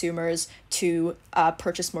 nudging consumers to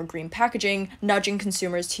purchase more green packaging, nudging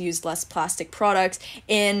consumers to use less plastic products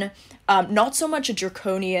in not so much a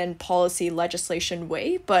draconian policy legislation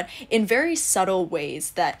way, but in very subtle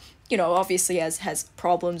ways that obviously has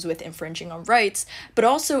problems with infringing on rights, but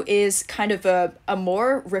also is kind of a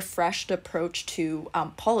more refreshed approach to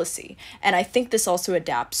policy. And I think this also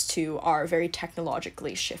adapts to our very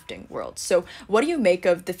technologically shifting world. So what do you make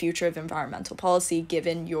of the future of environmental policy,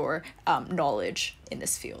 given your knowledge in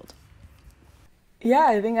this field? Yeah,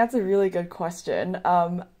 I think that's a really good question.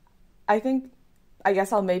 I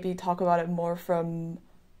guess I'll maybe talk about it more from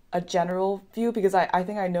a general view, because I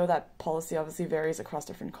think I know that policy obviously varies across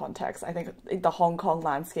different contexts. I think the Hong Kong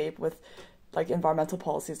landscape with like environmental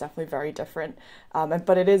policy is definitely very different,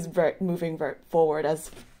 but it is moving very forward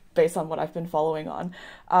as based on what I've been following on.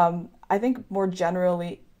 I think more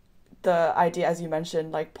generally, the idea, as you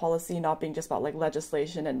mentioned, like policy not being just about like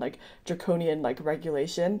legislation and like draconian like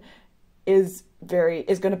regulation is going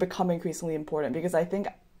to become increasingly important, because I think,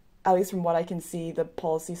 at least from what I can see, the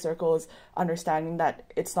policy circle is understanding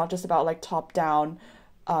that it's not just about like top down,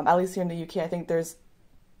 at least here in the UK, I think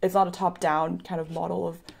it's not a top down kind of model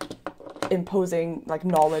of imposing like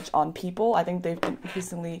knowledge on people. I think they've been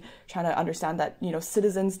increasingly trying to understand that,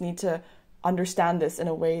 citizens need to understand this in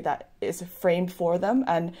a way that is framed for them.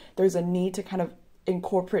 And there's a need to kind of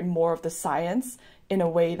incorporate more of the science in a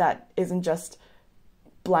way that isn't just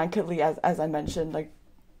blanketly, as I mentioned, like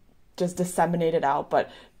just disseminated out,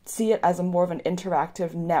 but see it as a more of an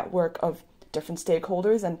interactive network of different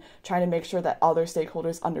stakeholders and trying to make sure that other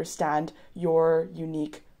stakeholders understand your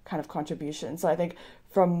unique kind of contribution. So I think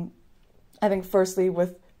firstly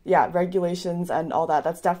with, regulations and all that,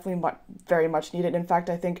 that's definitely very much needed. In fact,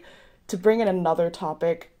 I think to bring in another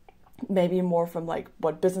topic, maybe more from like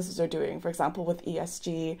what businesses are doing, for example, with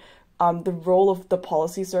ESG, the role of the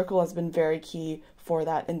policy circle has been very key for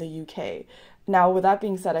that in the UK. Now, with that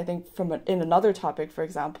being said, I think in another topic, for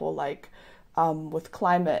example, like with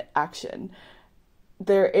climate action,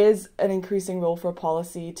 there is an increasing role for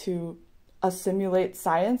policy to assimilate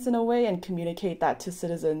science in a way and communicate that to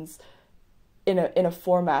citizens in a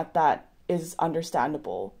format that is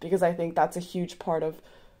understandable, because I think that's a huge part of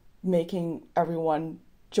making everyone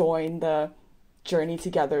join the journey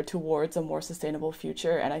together towards a more sustainable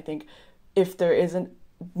future. And I think if there isn't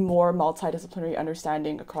more multidisciplinary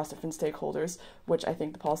understanding across different stakeholders, which I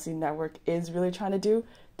think the policy network is really trying to do,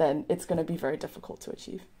 then it's going to be very difficult to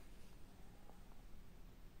achieve.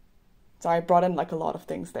 So I brought in like a lot of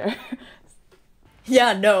things there.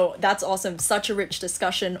 Yeah, no, that's awesome. Such a rich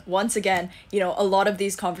discussion. Once again, a lot of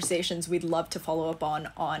these conversations we'd love to follow up on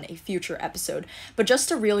a future episode. But just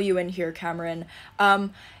to reel you in here, Cameron,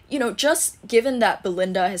 just given that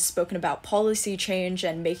Belinda has spoken about policy change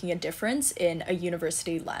and making a difference in a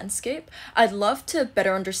university landscape, I'd love to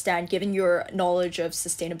better understand, given your knowledge of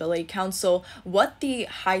Sustainability Council, what the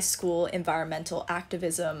high school environmental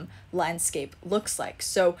activism landscape looks like.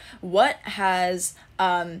 So what has,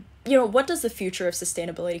 what does the future of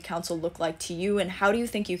Sustainability Council look like to you, and how do you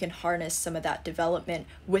think you can harness some of that development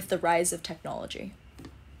with the rise of technology?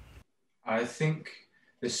 I think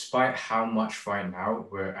despite how much right now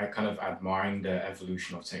we're kind of admiring the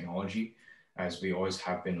evolution of technology, as we always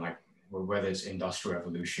have been, like whether it's industrial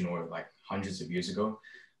revolution or like hundreds of years ago,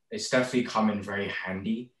 it's definitely come in very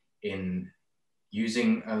handy in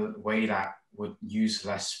using a way that would use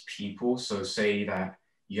less people. So say that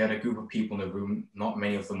you had a group of people in the room, not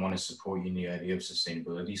many of them want to support you in the idea of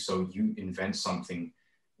sustainability. So you invent something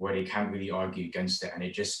where they can't really argue against it, and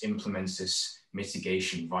it just implements this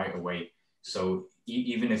mitigation right away. So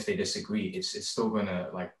even if they disagree, it's still gonna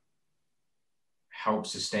like help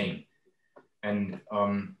sustain. And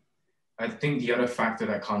I think the other factor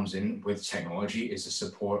that comes in with technology is the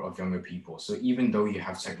support of younger people. So even though you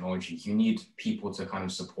have technology, you need people to kind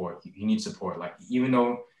of support. You need support. Like even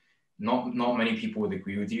though not many people would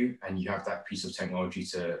agree with you, and you have that piece of technology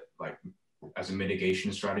to like as a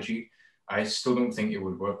mitigation strategy, I still don't think it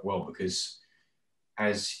would work well, because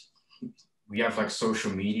as we have like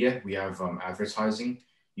social media, we have advertising,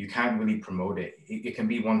 you can't really promote it. It can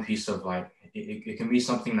be one piece of like, it can be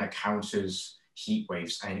something that counters heat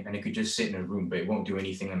waves, and it could just sit in a room, but it won't do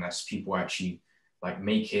anything unless people actually like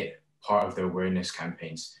make it part of their awareness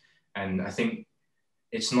campaigns. And I think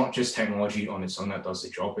it's not just technology on its own that does the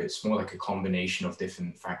job. It's more like a combination of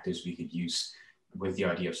different factors we could use with the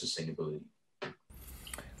idea of sustainability.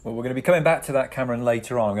 Well, we're going to be coming back to that, Cameron,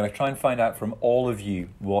 later on. I'm going to try and find out from all of you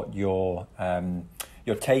what your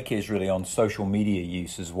take is really on social media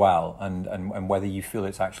use as well, and whether you feel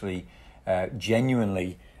it's actually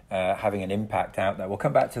genuinely having an impact out there. We'll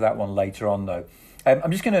come back to that one later on, though.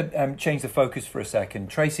 I'm just going to change the focus for a second.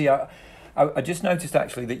 Tracey, I just noticed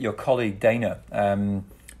actually that your colleague Dana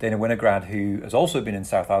Winograd, who has also been in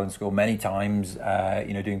South Island School many times,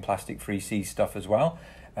 doing plastic-free seas stuff as well,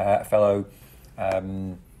 a fellow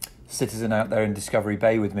citizen out there in Discovery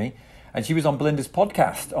Bay with me, and she was on Belinda's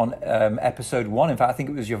podcast on episode 1. In fact, I think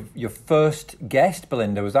it was your first guest,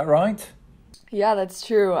 Belinda. Was that right? Yeah, that's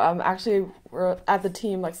true. Actually, we're at the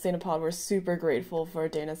team, like Sustainapod, we're super grateful for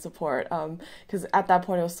Dana's support, because at that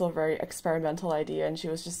point it was still a very experimental idea, and she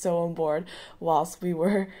was just so on board whilst we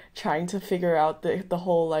were trying to figure out the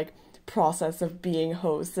whole like process of being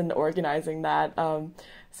hosts and organizing that.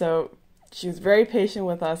 So she was very patient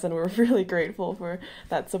with us, and we're really grateful for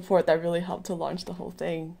that support that really helped to launch the whole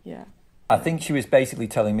thing. Yeah. I think she was basically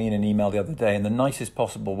telling me in an email the other day, in the nicest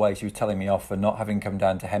possible way, she was telling me off for not having come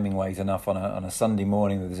down to Hemingway's enough on a Sunday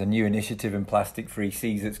morning. There's a new initiative in plastic-free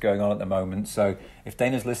seas that's going on at the moment. So if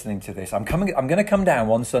Dana's listening to this, I'm going to come down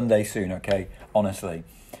one Sunday soon, okay? Honestly.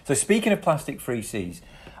 So speaking of plastic-free seas,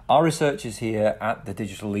 our researchers here at the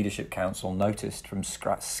Digital Leadership Council noticed from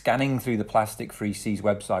scanning through the Plastic-Free Seas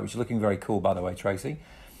website, which is looking very cool, by the way, Tracey,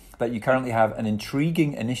 that you currently have an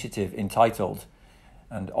intriguing initiative entitled,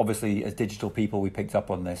 and obviously as digital people we picked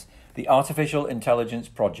up on this, the Artificial Intelligence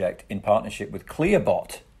Project in partnership with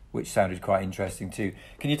ClearBot, which sounded quite interesting too.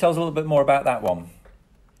 Can you tell us a little bit more about that one?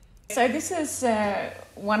 So this is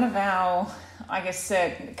one of our,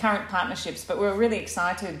 current partnerships, but we're really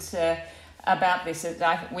excited about this.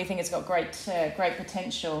 We think it's got great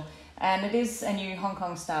potential. And it is a new Hong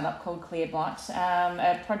Kong startup called ClearBot,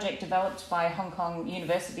 a project developed by Hong Kong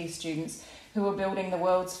university students who are building the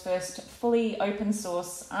world's first fully open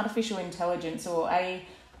source artificial intelligence, or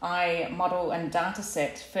AI, model and data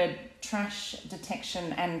set for trash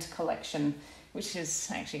detection and collection, which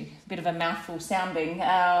is actually a bit of a mouthful sounding.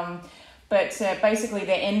 But basically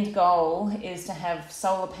their end goal is to have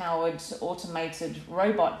solar-powered automated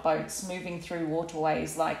robot boats moving through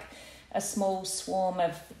waterways like a small swarm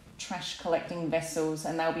of trash collecting vessels,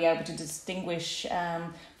 and they'll be able to distinguish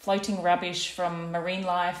floating rubbish from marine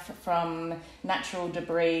life, from natural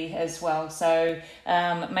debris as well. So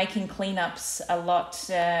making cleanups a lot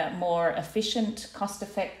more efficient,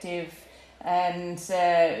 cost-effective, and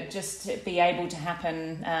just be able to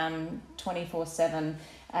happen 24/7.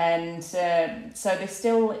 And so they're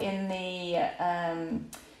still in the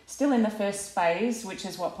first phase, which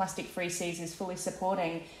is what Plastic Free Seas is fully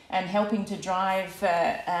supporting and helping to drive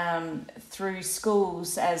through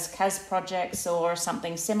schools as CAS projects or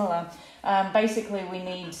something similar. Basically, we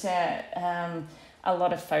need a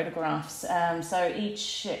lot of photographs. So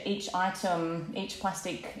each item, each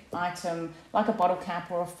plastic item, like a bottle cap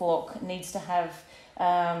or a fork, needs to have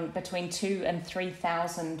between 2,000 and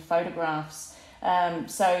 3,000 photographs,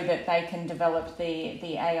 so that they can develop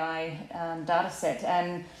the AI data set.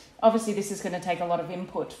 And obviously this is going to take a lot of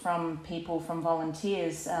input from people, from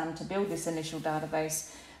volunteers, to build this initial database.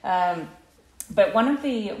 But one of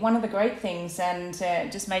the great things, and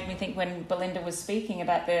it just made me think when Belinda was speaking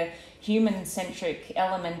about the human-centric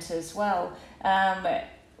element as well,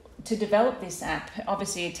 to develop this app,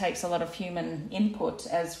 obviously it takes a lot of human input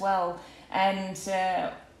as well. And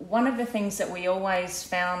one of the things that we always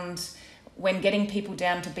found when getting people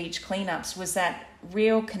down to beach cleanups was that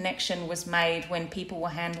real connection was made when people were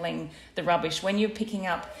handling the rubbish. When you're picking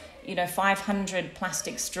up 500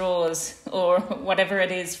 plastic straws or whatever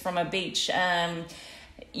it is from a beach,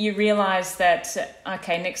 you realise that,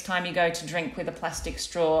 okay, next time you go to drink with a plastic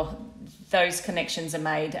straw, those connections are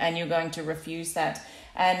made and you're going to refuse that.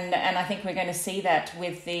 And I think we're going to see that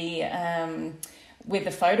with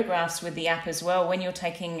the photographs with the app as well. When you're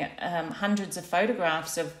taking hundreds of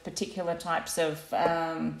photographs of particular types of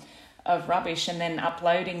of rubbish and then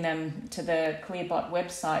uploading them to the ClearBot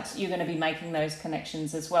website, you're going to be making those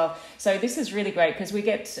connections as well. So this is really great because we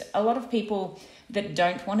get a lot of people that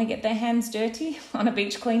don't want to get their hands dirty on a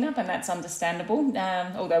beach cleanup, and that's understandable,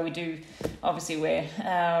 although we do obviously wear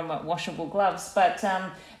washable gloves. But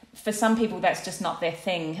for some people, that's just not their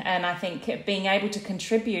thing. And I think being able to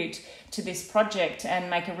contribute to this project and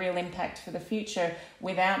make a real impact for the future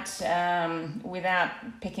without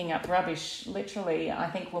picking up rubbish, literally, I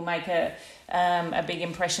think will make a big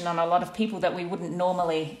impression on a lot of people that we wouldn't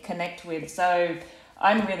normally connect with. So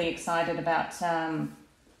I'm really excited about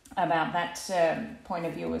that point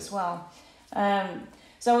of view as well.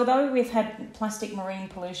 So although we've had plastic marine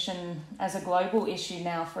pollution as a global issue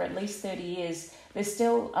now for at least 30 years, there's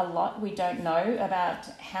still a lot we don't know about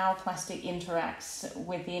how plastic interacts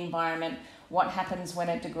with the environment, what happens when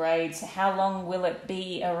it degrades, how long will it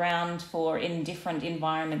be around for in different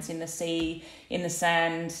environments, in the sea, in the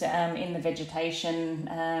sand, in the vegetation,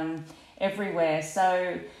 everywhere.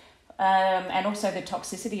 So, and also the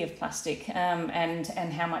toxicity of plastic and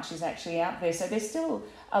how much is actually out there. So there's still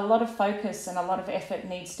a lot of focus and a lot of effort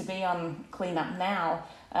needs to be on cleanup now.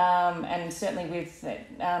 And certainly with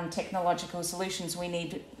technological solutions we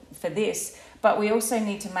need for this, but we also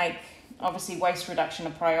need to make obviously waste reduction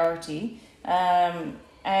a priority,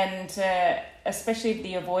 and especially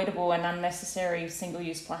the avoidable and unnecessary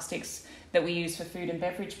single-use plastics that we use for food and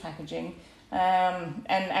beverage packaging. And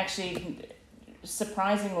actually,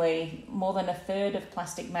 surprisingly, more than a third of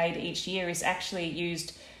plastic made each year is actually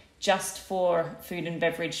used just for food and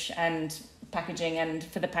beverage and packaging, and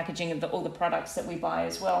for the packaging of all the products that we buy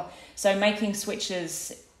as well. So making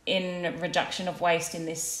switches in reduction of waste in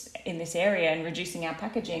this area and reducing our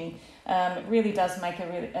packaging really does make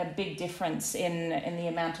a big difference in the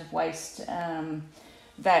amount of waste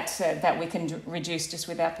that we can reduce just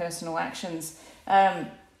with our personal actions.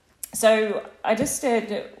 So I just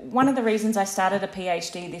one of the reasons I started a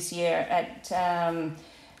PhD this year at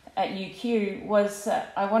UQ was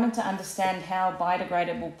I wanted to understand how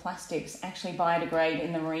biodegradable plastics actually biodegrade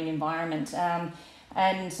in the marine environment.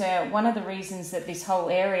 And one of the reasons that this whole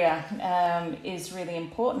area is really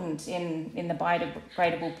important in the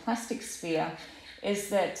biodegradable plastic sphere is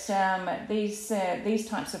that these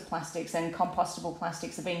types of plastics and compostable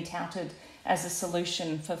plastics are being touted as a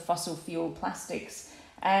solution for fossil fuel plastics.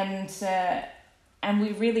 And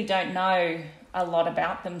we really don't know a lot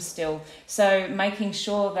about them still. So making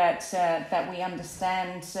sure that we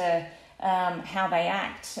understand how they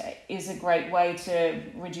act is a great way to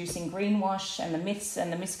reducing greenwash and the myths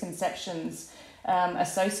and the misconceptions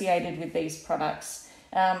associated with these products.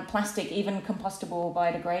 Plastic, even compostable,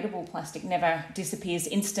 biodegradable plastic, never disappears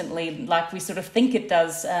instantly like we sort of think it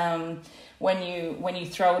does when you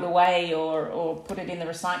throw it away or put it in the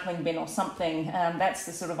recycling bin or something. That's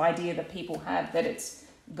the sort of idea that people have, that it's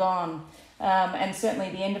gone. And certainly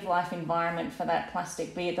the end-of-life environment for that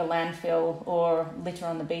plastic, be it the landfill or litter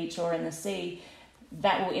on the beach or in the sea,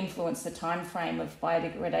 that will influence the time frame of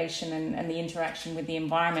biodegradation and the interaction with the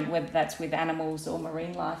environment, whether that's with animals or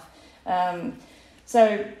marine life.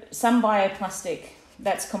 So some bioplastic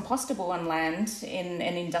that's compostable on land in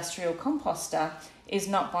an industrial composter is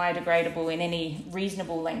not biodegradable in any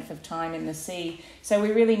reasonable length of time in the sea. So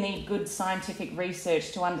we really need good scientific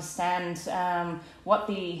research to understand what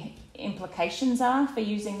the implications are for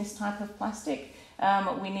using this type of plastic.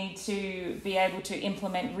 We need to be able to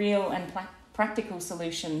implement real and practical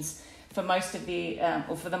solutions for most of the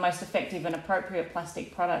or for the most effective and appropriate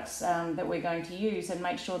plastic products that we're going to use, and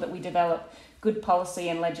make sure that we develop good policy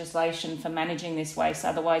and legislation for managing this waste.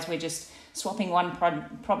 Otherwise, we're just swapping one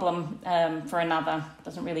problem for another. It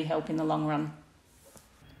doesn't really help in the long run.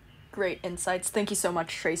 Great insights. Thank you so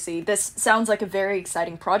much, Tracey. This sounds like a very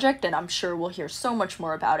exciting project, and I'm sure we'll hear so much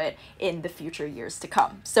more about it in the future years to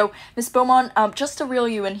come. So, Ms. Beaumont, just to reel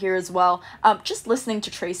you in here as well, just listening to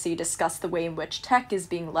Tracey discuss the way in which tech is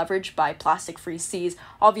being leveraged by plastic-free seas,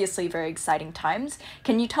 obviously very exciting times.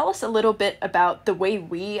 Can you tell us a little bit about the way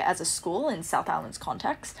we, as a school in South Island's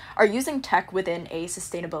context, are using tech within a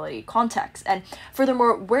sustainability context? And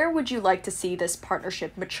furthermore, where would you like to see this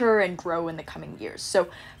partnership mature and grow in the coming years? So,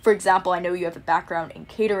 for example, I know you have a background in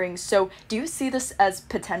catering, so do you see this as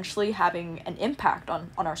potentially having an impact on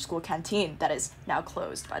our school canteen that is now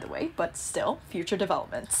closed, by the way, but still future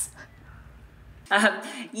developments?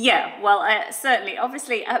 Yeah, well, certainly,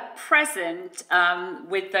 obviously at present,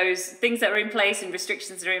 with those things that are in place and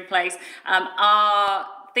restrictions that are in place, our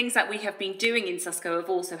things that we have been doing in SusCo have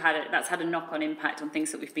also had a knock-on impact on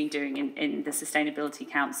things that we've been doing in the Sustainability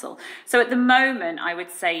Council. So at the moment, I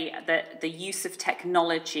would say that the use of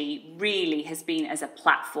technology really has been as a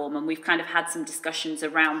platform, and we've kind of had some discussions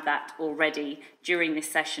around that already during this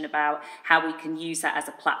session about how we can use that as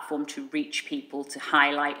a platform to reach people, to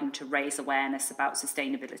highlight and to raise awareness about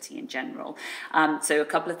sustainability in general. So a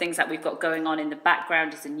couple of things that we've got going on in the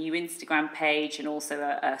background is a new Instagram page and also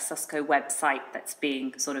a SusCo website that's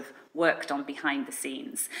being sort of worked on behind the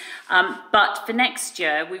scenes. But for next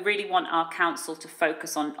year, we really want our council to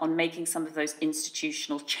focus on making some of those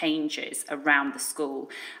institutional changes around the school,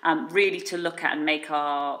 really to look at and make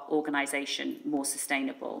our organisation more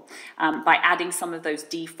sustainable by adding some of those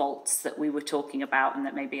defaults that we were talking about and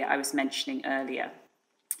that maybe I was mentioning earlier.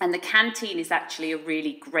 And the canteen is actually a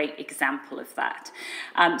really great example of that.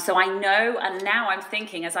 So I know, and now I'm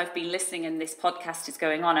thinking, as I've been listening and this podcast is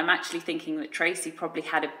going on, I'm actually thinking that Tracey probably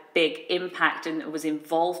had a big impact and was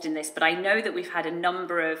involved in this, but I know that we've had a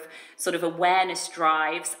number of sort of awareness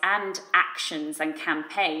drives and actions and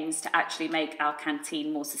campaigns to actually make our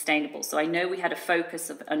canteen more sustainable. So I know we had a focus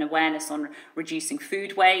of an awareness on reducing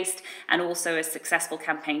food waste and also a successful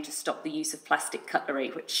campaign to stop the use of plastic cutlery,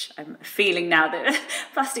 which I'm feeling now that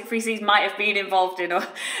Plastic Free Seas might have been involved in, or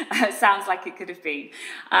sounds like it could have been.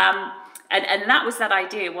 And that was that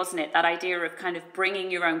idea, wasn't it? That idea of kind of bringing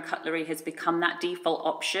your own cutlery has become that default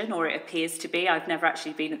option, or it appears to be. I've never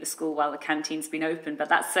actually been at the school while the canteen's been open, but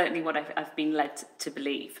that's certainly what I've been led to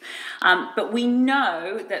believe. But we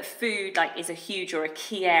know that food is a huge or a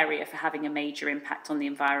key area for having a major impact on the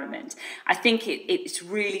environment. I think it's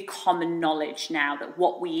really common knowledge now that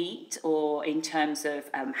what we eat, or in terms of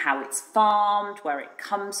how it's farmed, where it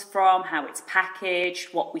comes from, how it's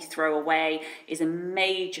packaged, what we throw away, is a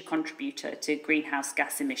major contributor to greenhouse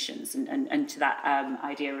gas emissions and to that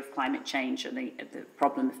idea of climate change and the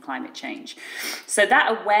problem of climate change. So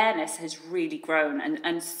that awareness has really grown,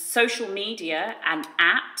 and social media and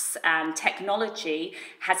apps and technology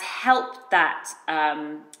has helped that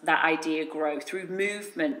idea grow through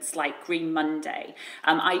movements like Green Monday.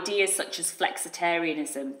 Ideas such as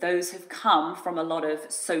flexitarianism, those have come from a lot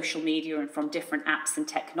of social media and from different apps and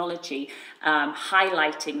technology,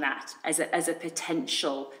 highlighting that as a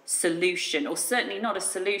potential solution, or certainly not a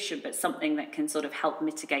solution, but something that can sort of help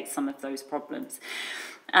mitigate some of those problems.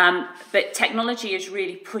 But technology has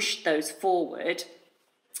really pushed those forward.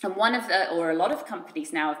 And a lot of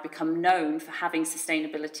companies now have become known for having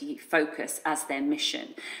sustainability focus as their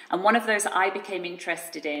mission. And one of those I became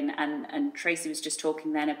interested in, and Tracey was just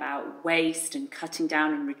talking then about waste and cutting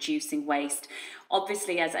down and reducing waste.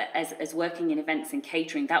 Obviously, as working in events and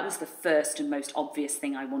catering, that was the first and most obvious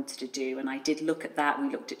thing I wanted to do. And I did look at that. We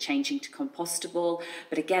looked at changing to compostable.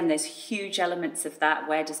 But again, there's huge elements of that.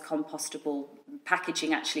 Where does compostable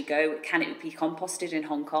packaging actually go? Can it be composted in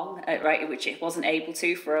Hong Kong, right? Which it wasn't able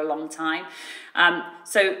to for a long time.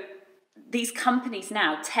 So these companies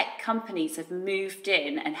now, tech companies, have moved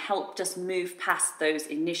in and helped us move past those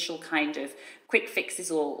initial kind of quick fixes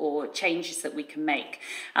or changes that we can make.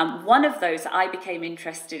 One of those I became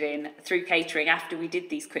interested in through catering after we did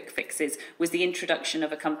these quick fixes was the introduction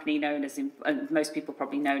of a company known as, most people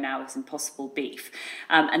probably know now as Impossible Beef.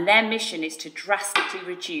 And their mission is to drastically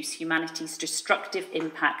reduce humanity's destructive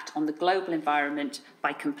impact on the global environment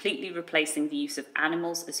by completely replacing the use of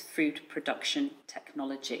animals as food production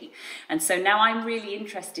technology. And so now I'm really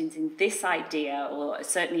interested in this idea, or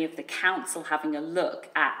certainly of the council having a look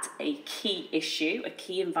at a key issue, a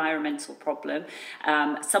key environmental problem,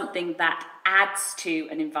 something that adds to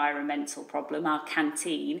an environmental problem, our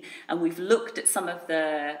canteen, and we've looked at some of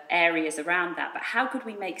the areas around that, but how could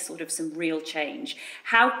we make sort of some real change?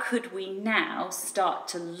 How could we now start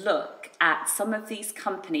to look at some of these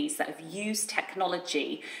companies that have used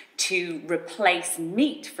technology to replace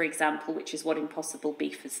meat, for example, which is what Impossible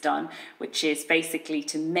Beef has done, which is basically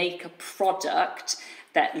to make a product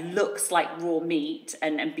that looks like raw meat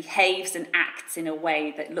and behaves and acts in a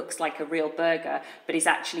way that looks like a real burger, but is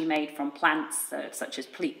actually made from plants such as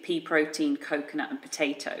pea protein, coconut and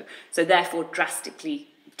potato. So therefore drastically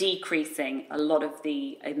decreasing a lot of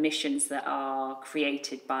the emissions that are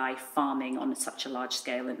created by farming on such a large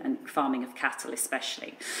scale and farming of cattle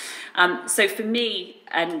especially. So for me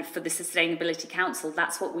and for the Sustainability Council,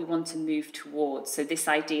 that's what we want to move towards. So this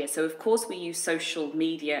idea, so of course we use social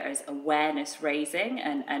media as awareness raising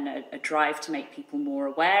and a drive to make people more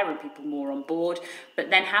aware and people more on board, but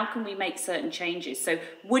then how can we make certain changes? So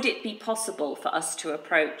would it be possible for us to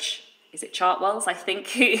approach is it Chartwells, I think,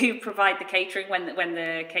 who provide the catering when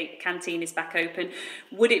the canteen is back open?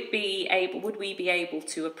 Would we be able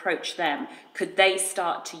to approach them? Could they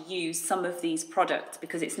start to use some of these products?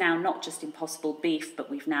 Because it's now not just Impossible Beef, but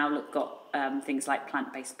we've now got things like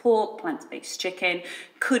plant-based pork, plant-based chicken.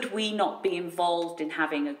 Could we not be involved in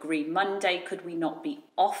having a Green Monday? Could we not be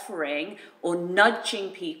offering or nudging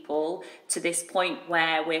people to this point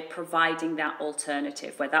where we're providing that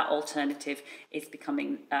alternative, where that alternative is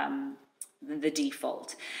becoming the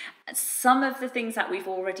default? Some of the things that we've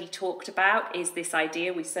already talked about is this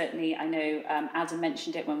idea. I know Adam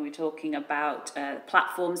mentioned it when we were talking about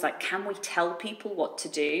platforms, like, can we tell people what to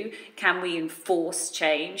do? Can we enforce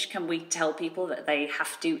change? Can we tell people that they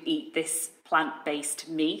have to eat this plant-based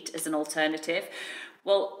meat as an alternative?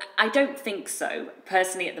 Well, I don't think so.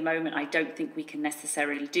 Personally, at the moment, I don't think we can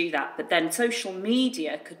necessarily do that. But then social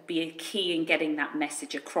media could be a key in getting that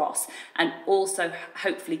message across, and also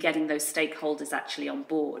hopefully getting those stakeholders actually on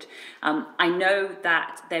board. I know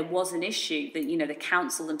that there was an issue that, the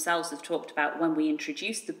council themselves have talked about when we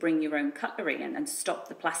introduced the bring your own cutlery and stop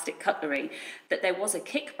the plastic cutlery, that there was a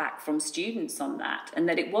kickback from students on that, and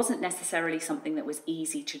that it wasn't necessarily something that was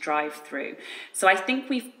easy to drive through. So I think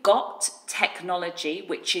we've got technology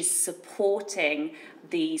which is supporting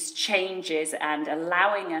these changes and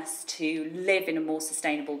allowing us to live in a more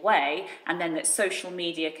sustainable way, and then that social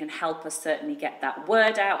media can help us certainly get that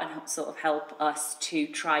word out and sort of help us to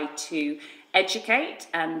try to educate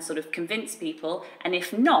and sort of convince people. And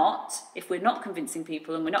if we're not convincing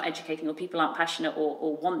people and we're not educating, or people aren't passionate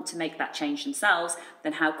or want to make that change themselves,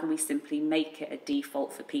 then how can we simply make it a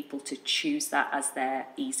default for people to choose that as their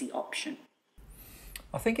easy option?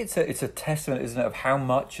 I think it's a testament, isn't it, of how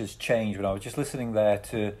much has changed. When I was just listening there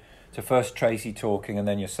to first Tracey talking and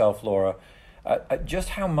then yourself, Laura, just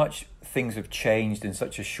how much things have changed in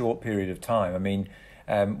such a short period of time. I mean,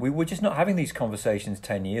 we were just not having these conversations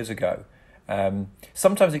 10 years ago.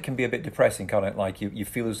 Sometimes it can be a bit depressing, kind of like you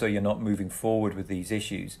feel as though you're not moving forward with these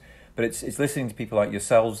issues. But it's listening to people like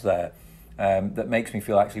yourselves there that makes me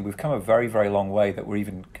feel actually we've come a very, very long way, that we're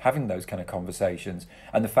even having those kind of conversations.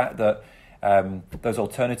 And the fact that those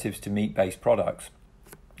alternatives to meat-based products,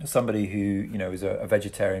 somebody who is a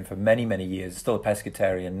vegetarian for many, many years, still a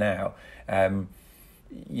pescatarian now,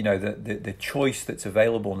 the choice that's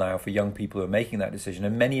available now for young people who are making that decision,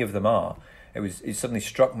 and many of them are. It suddenly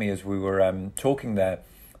struck me as we were talking there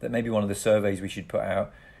that maybe one of the surveys we should put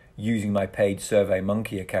out, using my paid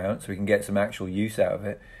SurveyMonkey account so we can get some actual use out of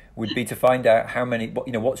it, would be to find out how many,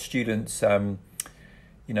 what students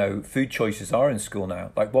food choices are in school now.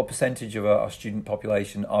 Like, what percentage of our student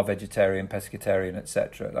population are vegetarian, pescatarian,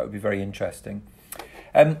 etc. That would be very interesting.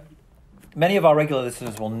 Many of our regular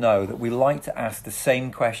listeners will know that we like to ask the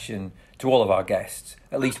same question to all of our guests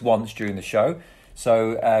at least once during the show.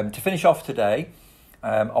 So to finish off today,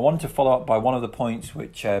 I wanted to follow up by one of the points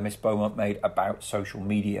which Miss Beaumont made about social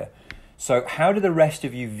media. So how do the rest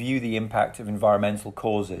of you view the impact of environmental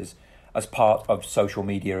causes as part of social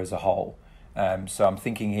media as a whole? So I'm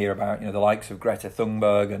thinking here about the likes of Greta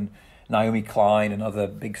Thunberg and Naomi Klein and other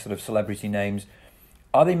big sort of celebrity names.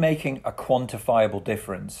 Are they making a quantifiable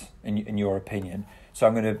difference in your opinion? So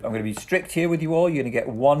I'm going to be strict here with you all. You're going to get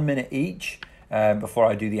 1 minute each before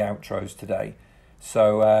I do the outros today.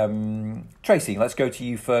 So Tracey, let's go to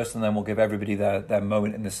you first, and then we'll give everybody their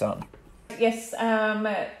moment in the sun. Yes,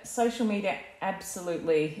 social media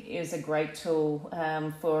absolutely is a great tool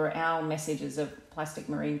for our messages of plastic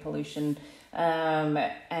marine pollution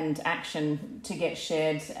and action to get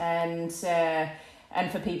shared, and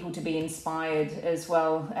for people to be inspired as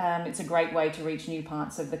well. It's a great way to reach new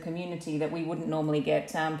parts of the community that we wouldn't normally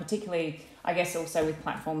get, particularly, I guess, also with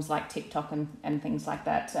platforms like TikTok and things like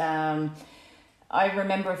that. I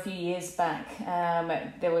remember a few years back,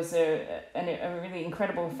 there was a really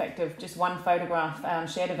incredible effect of just one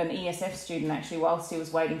photograph shared of an ESF student, actually, whilst he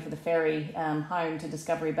was waiting for the ferry home to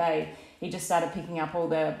Discovery Bay. He just started picking up all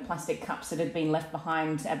the plastic cups that had been left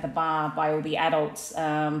behind at the bar by all the adults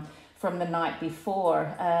from the night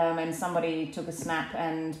before. And somebody took a snap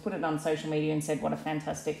and put it on social media and said, what a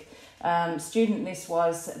fantastic student this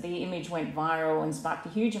was. The image went viral and sparked a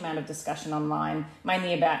huge amount of discussion online,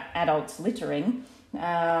 mainly about adults littering,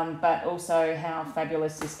 but also how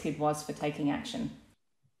fabulous this kid was for taking action.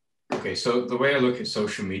 Okay, so the way I look at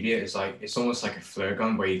social media is it's almost like a flare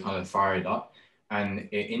gun where you kind of fire it up and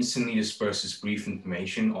it instantly disperses brief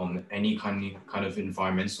information on any kind of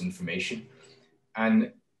environmental information.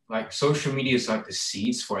 And like, social media is like the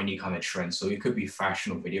seeds for any kind of trend. So it could be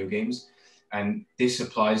fashion or video games. And this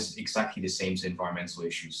applies exactly the same to environmental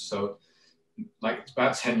issues. So like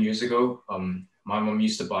about 10 years ago, my mom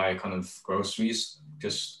used to buy kind of groceries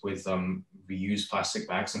just with reused plastic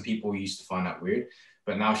bags, and people used to find that weird.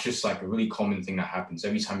 But now it's just like a really common thing that happens.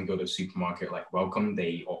 Every time you go to a supermarket, like welcome,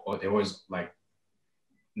 they always like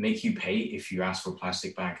make you pay if you ask for a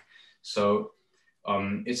plastic bag. So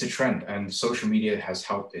it's a trend, and social media has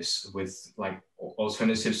helped this with like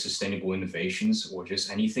alternative sustainable innovations, or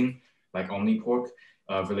just anything like Omnipork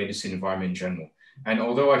related to the environment in general. And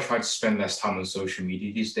although I try to spend less time on social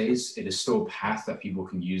media these days, it is still a path that people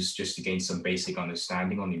can use just to gain some basic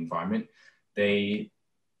understanding on the environment. They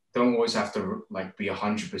don't always have to like be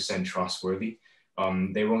 100% trustworthy.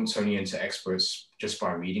 They won't turn you into experts just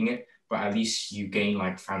by reading it, but at least you gain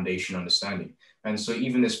like foundation understanding. And so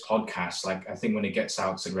even this podcast, like I think when it gets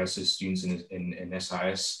out to the rest of the students in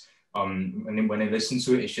SIS, and then when they listen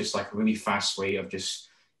to it, it's just like a really fast way of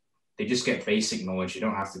they just get basic knowledge. You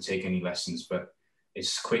don't have to take any lessons, but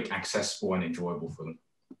it's quick, accessible, and enjoyable for them.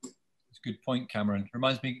 That's a good point, Cameron.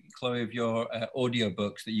 Reminds me, Chloe, of your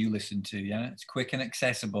audiobooks that you listen to, yeah? It's quick and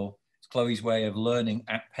accessible. It's Chloe's way of learning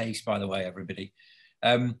at pace, by the way, everybody.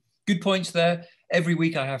 Good points there. Every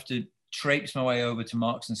week I have to traipse my way over to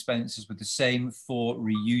Marks and Spencer's with the same 4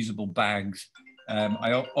 reusable bags.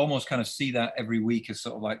 I almost kind of see that every week as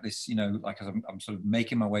sort of like this, you know, like as I'm sort of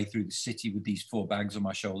making my way through the city with these 4 bags on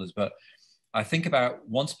my shoulders. But I think about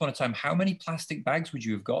once upon a time, how many plastic bags would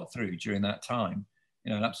you have got through during that time?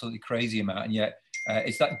 You know, an absolutely crazy amount. And yet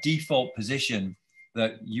it's that default position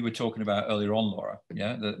that you were talking about earlier on, Laura.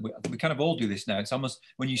 Yeah, that we kind of all do this now. It's almost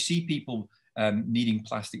when you see people needing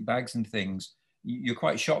plastic bags and things, you're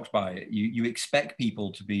quite shocked by it. You expect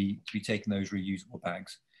people to be taking those reusable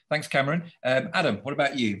bags. Thanks, Cameron. Adam, what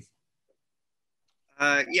about you?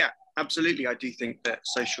 Yeah, absolutely. I do think that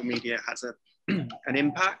social media has an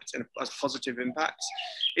impact, and a positive impact.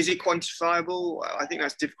 Is it quantifiable? I think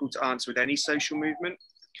that's difficult to answer with any social movement.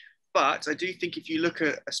 But I do think if you look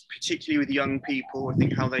at, particularly with young people, I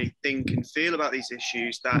think how they think and feel about these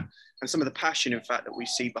issues, and some of the passion, in fact, that we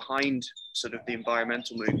see behind sort of the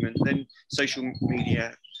environmental movement, then social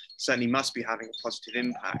media certainly must be having a positive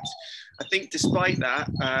impact. I think despite that,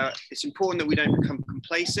 it's important that we don't become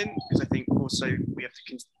complacent, because I think also we have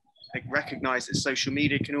to recognize that social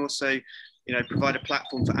media can also, you know, provide a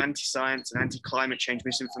platform for anti-science and anti-climate change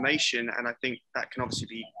misinformation. And I think that can obviously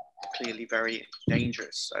be clearly very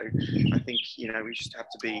dangerous. So I think, you know, we just have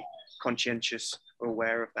to be conscientious or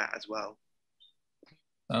aware of that as well.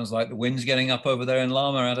 Sounds like the wind's getting up over there in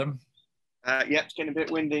Lama, Adam. Yeah, it's getting a bit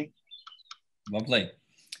windy. Lovely.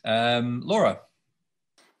 Laura?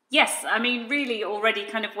 Yes, I mean, really already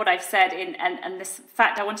kind of what I've said and this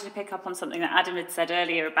fact, I wanted to pick up on something that Adam had said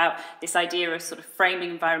earlier about this idea of sort of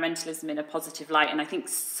framing environmentalism in a positive light. And I think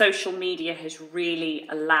social media has really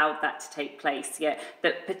allowed that to take place. Yeah,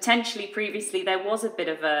 that potentially previously there was a bit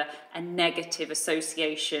of a negative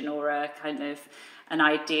association, or a kind of an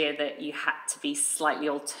idea that you had to be slightly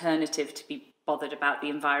alternative to be bothered about the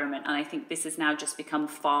environment. And I think this has now just become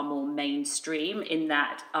far more mainstream, in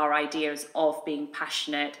that our ideas of being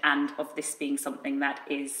passionate and of this being something that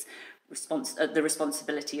is the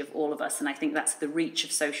responsibility of all of us. And I think that's the reach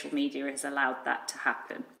of social media has allowed that to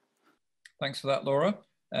happen. Thanks for that, Laura.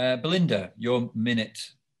 Belinda, your minute.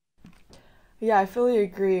 Yeah, I fully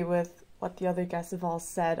agree with what the other guests have all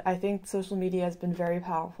said. I think social media has been very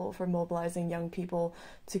powerful for mobilizing young people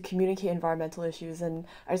to communicate environmental issues. And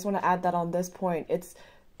I just want to add that on this point, it's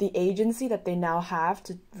the agency that they now have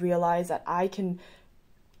to realize that I can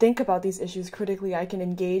think about these issues critically. I can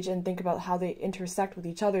engage and think about how they intersect with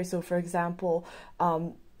each other. So for example,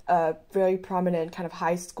 a very prominent kind of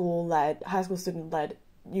high school student-led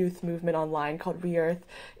youth movement online called Re-Earth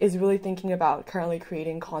is really thinking about currently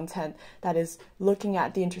creating content that is looking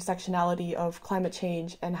at the intersectionality of climate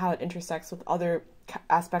change and how it intersects with other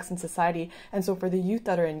aspects in society. And so for the youth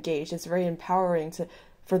that are engaged, it's very empowering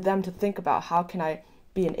for them to think about, how can I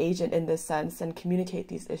be an agent in this sense and communicate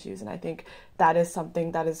these issues. And I think that is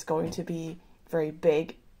something that is going to be very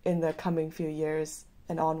big in the coming few years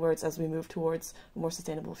and onwards as we move towards a more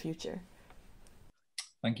sustainable future.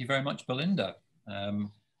 Thank you very much, Belinda.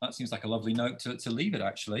 That seems like a lovely note to leave it,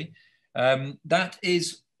 actually. That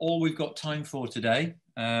is all we've got time for today.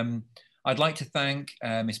 I'd like to thank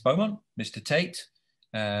Miss Beaumont, Mr. Tait,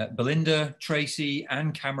 Belinda, Tracey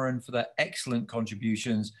and Cameron for their excellent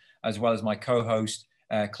contributions, as well as my co-host,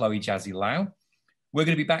 Chloe Jazzy Lau. We're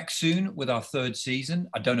going to be back soon with our 3rd season.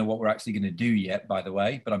 I don't know what we're actually going to do yet, by the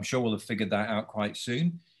way, but I'm sure we'll have figured that out quite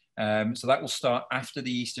soon. So that will start after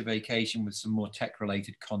the Easter vacation with some more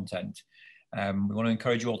tech-related content. We want to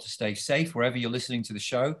encourage you all to stay safe wherever you're listening to the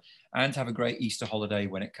show, and have a great Easter holiday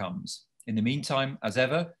when it comes. In the meantime, as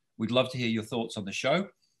ever, we'd love to hear your thoughts on the show.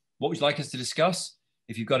 What would you like us to discuss?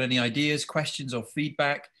 If you've got any ideas, questions or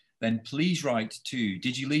feedback, then please write to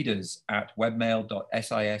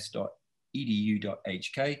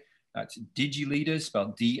digileaders@webmail.sis.edu.hk. That's digileaders,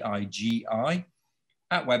 spelled D-I-G-I,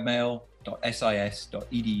 at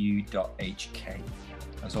webmail.sis.edu.hk.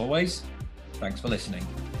 As always, thanks for listening.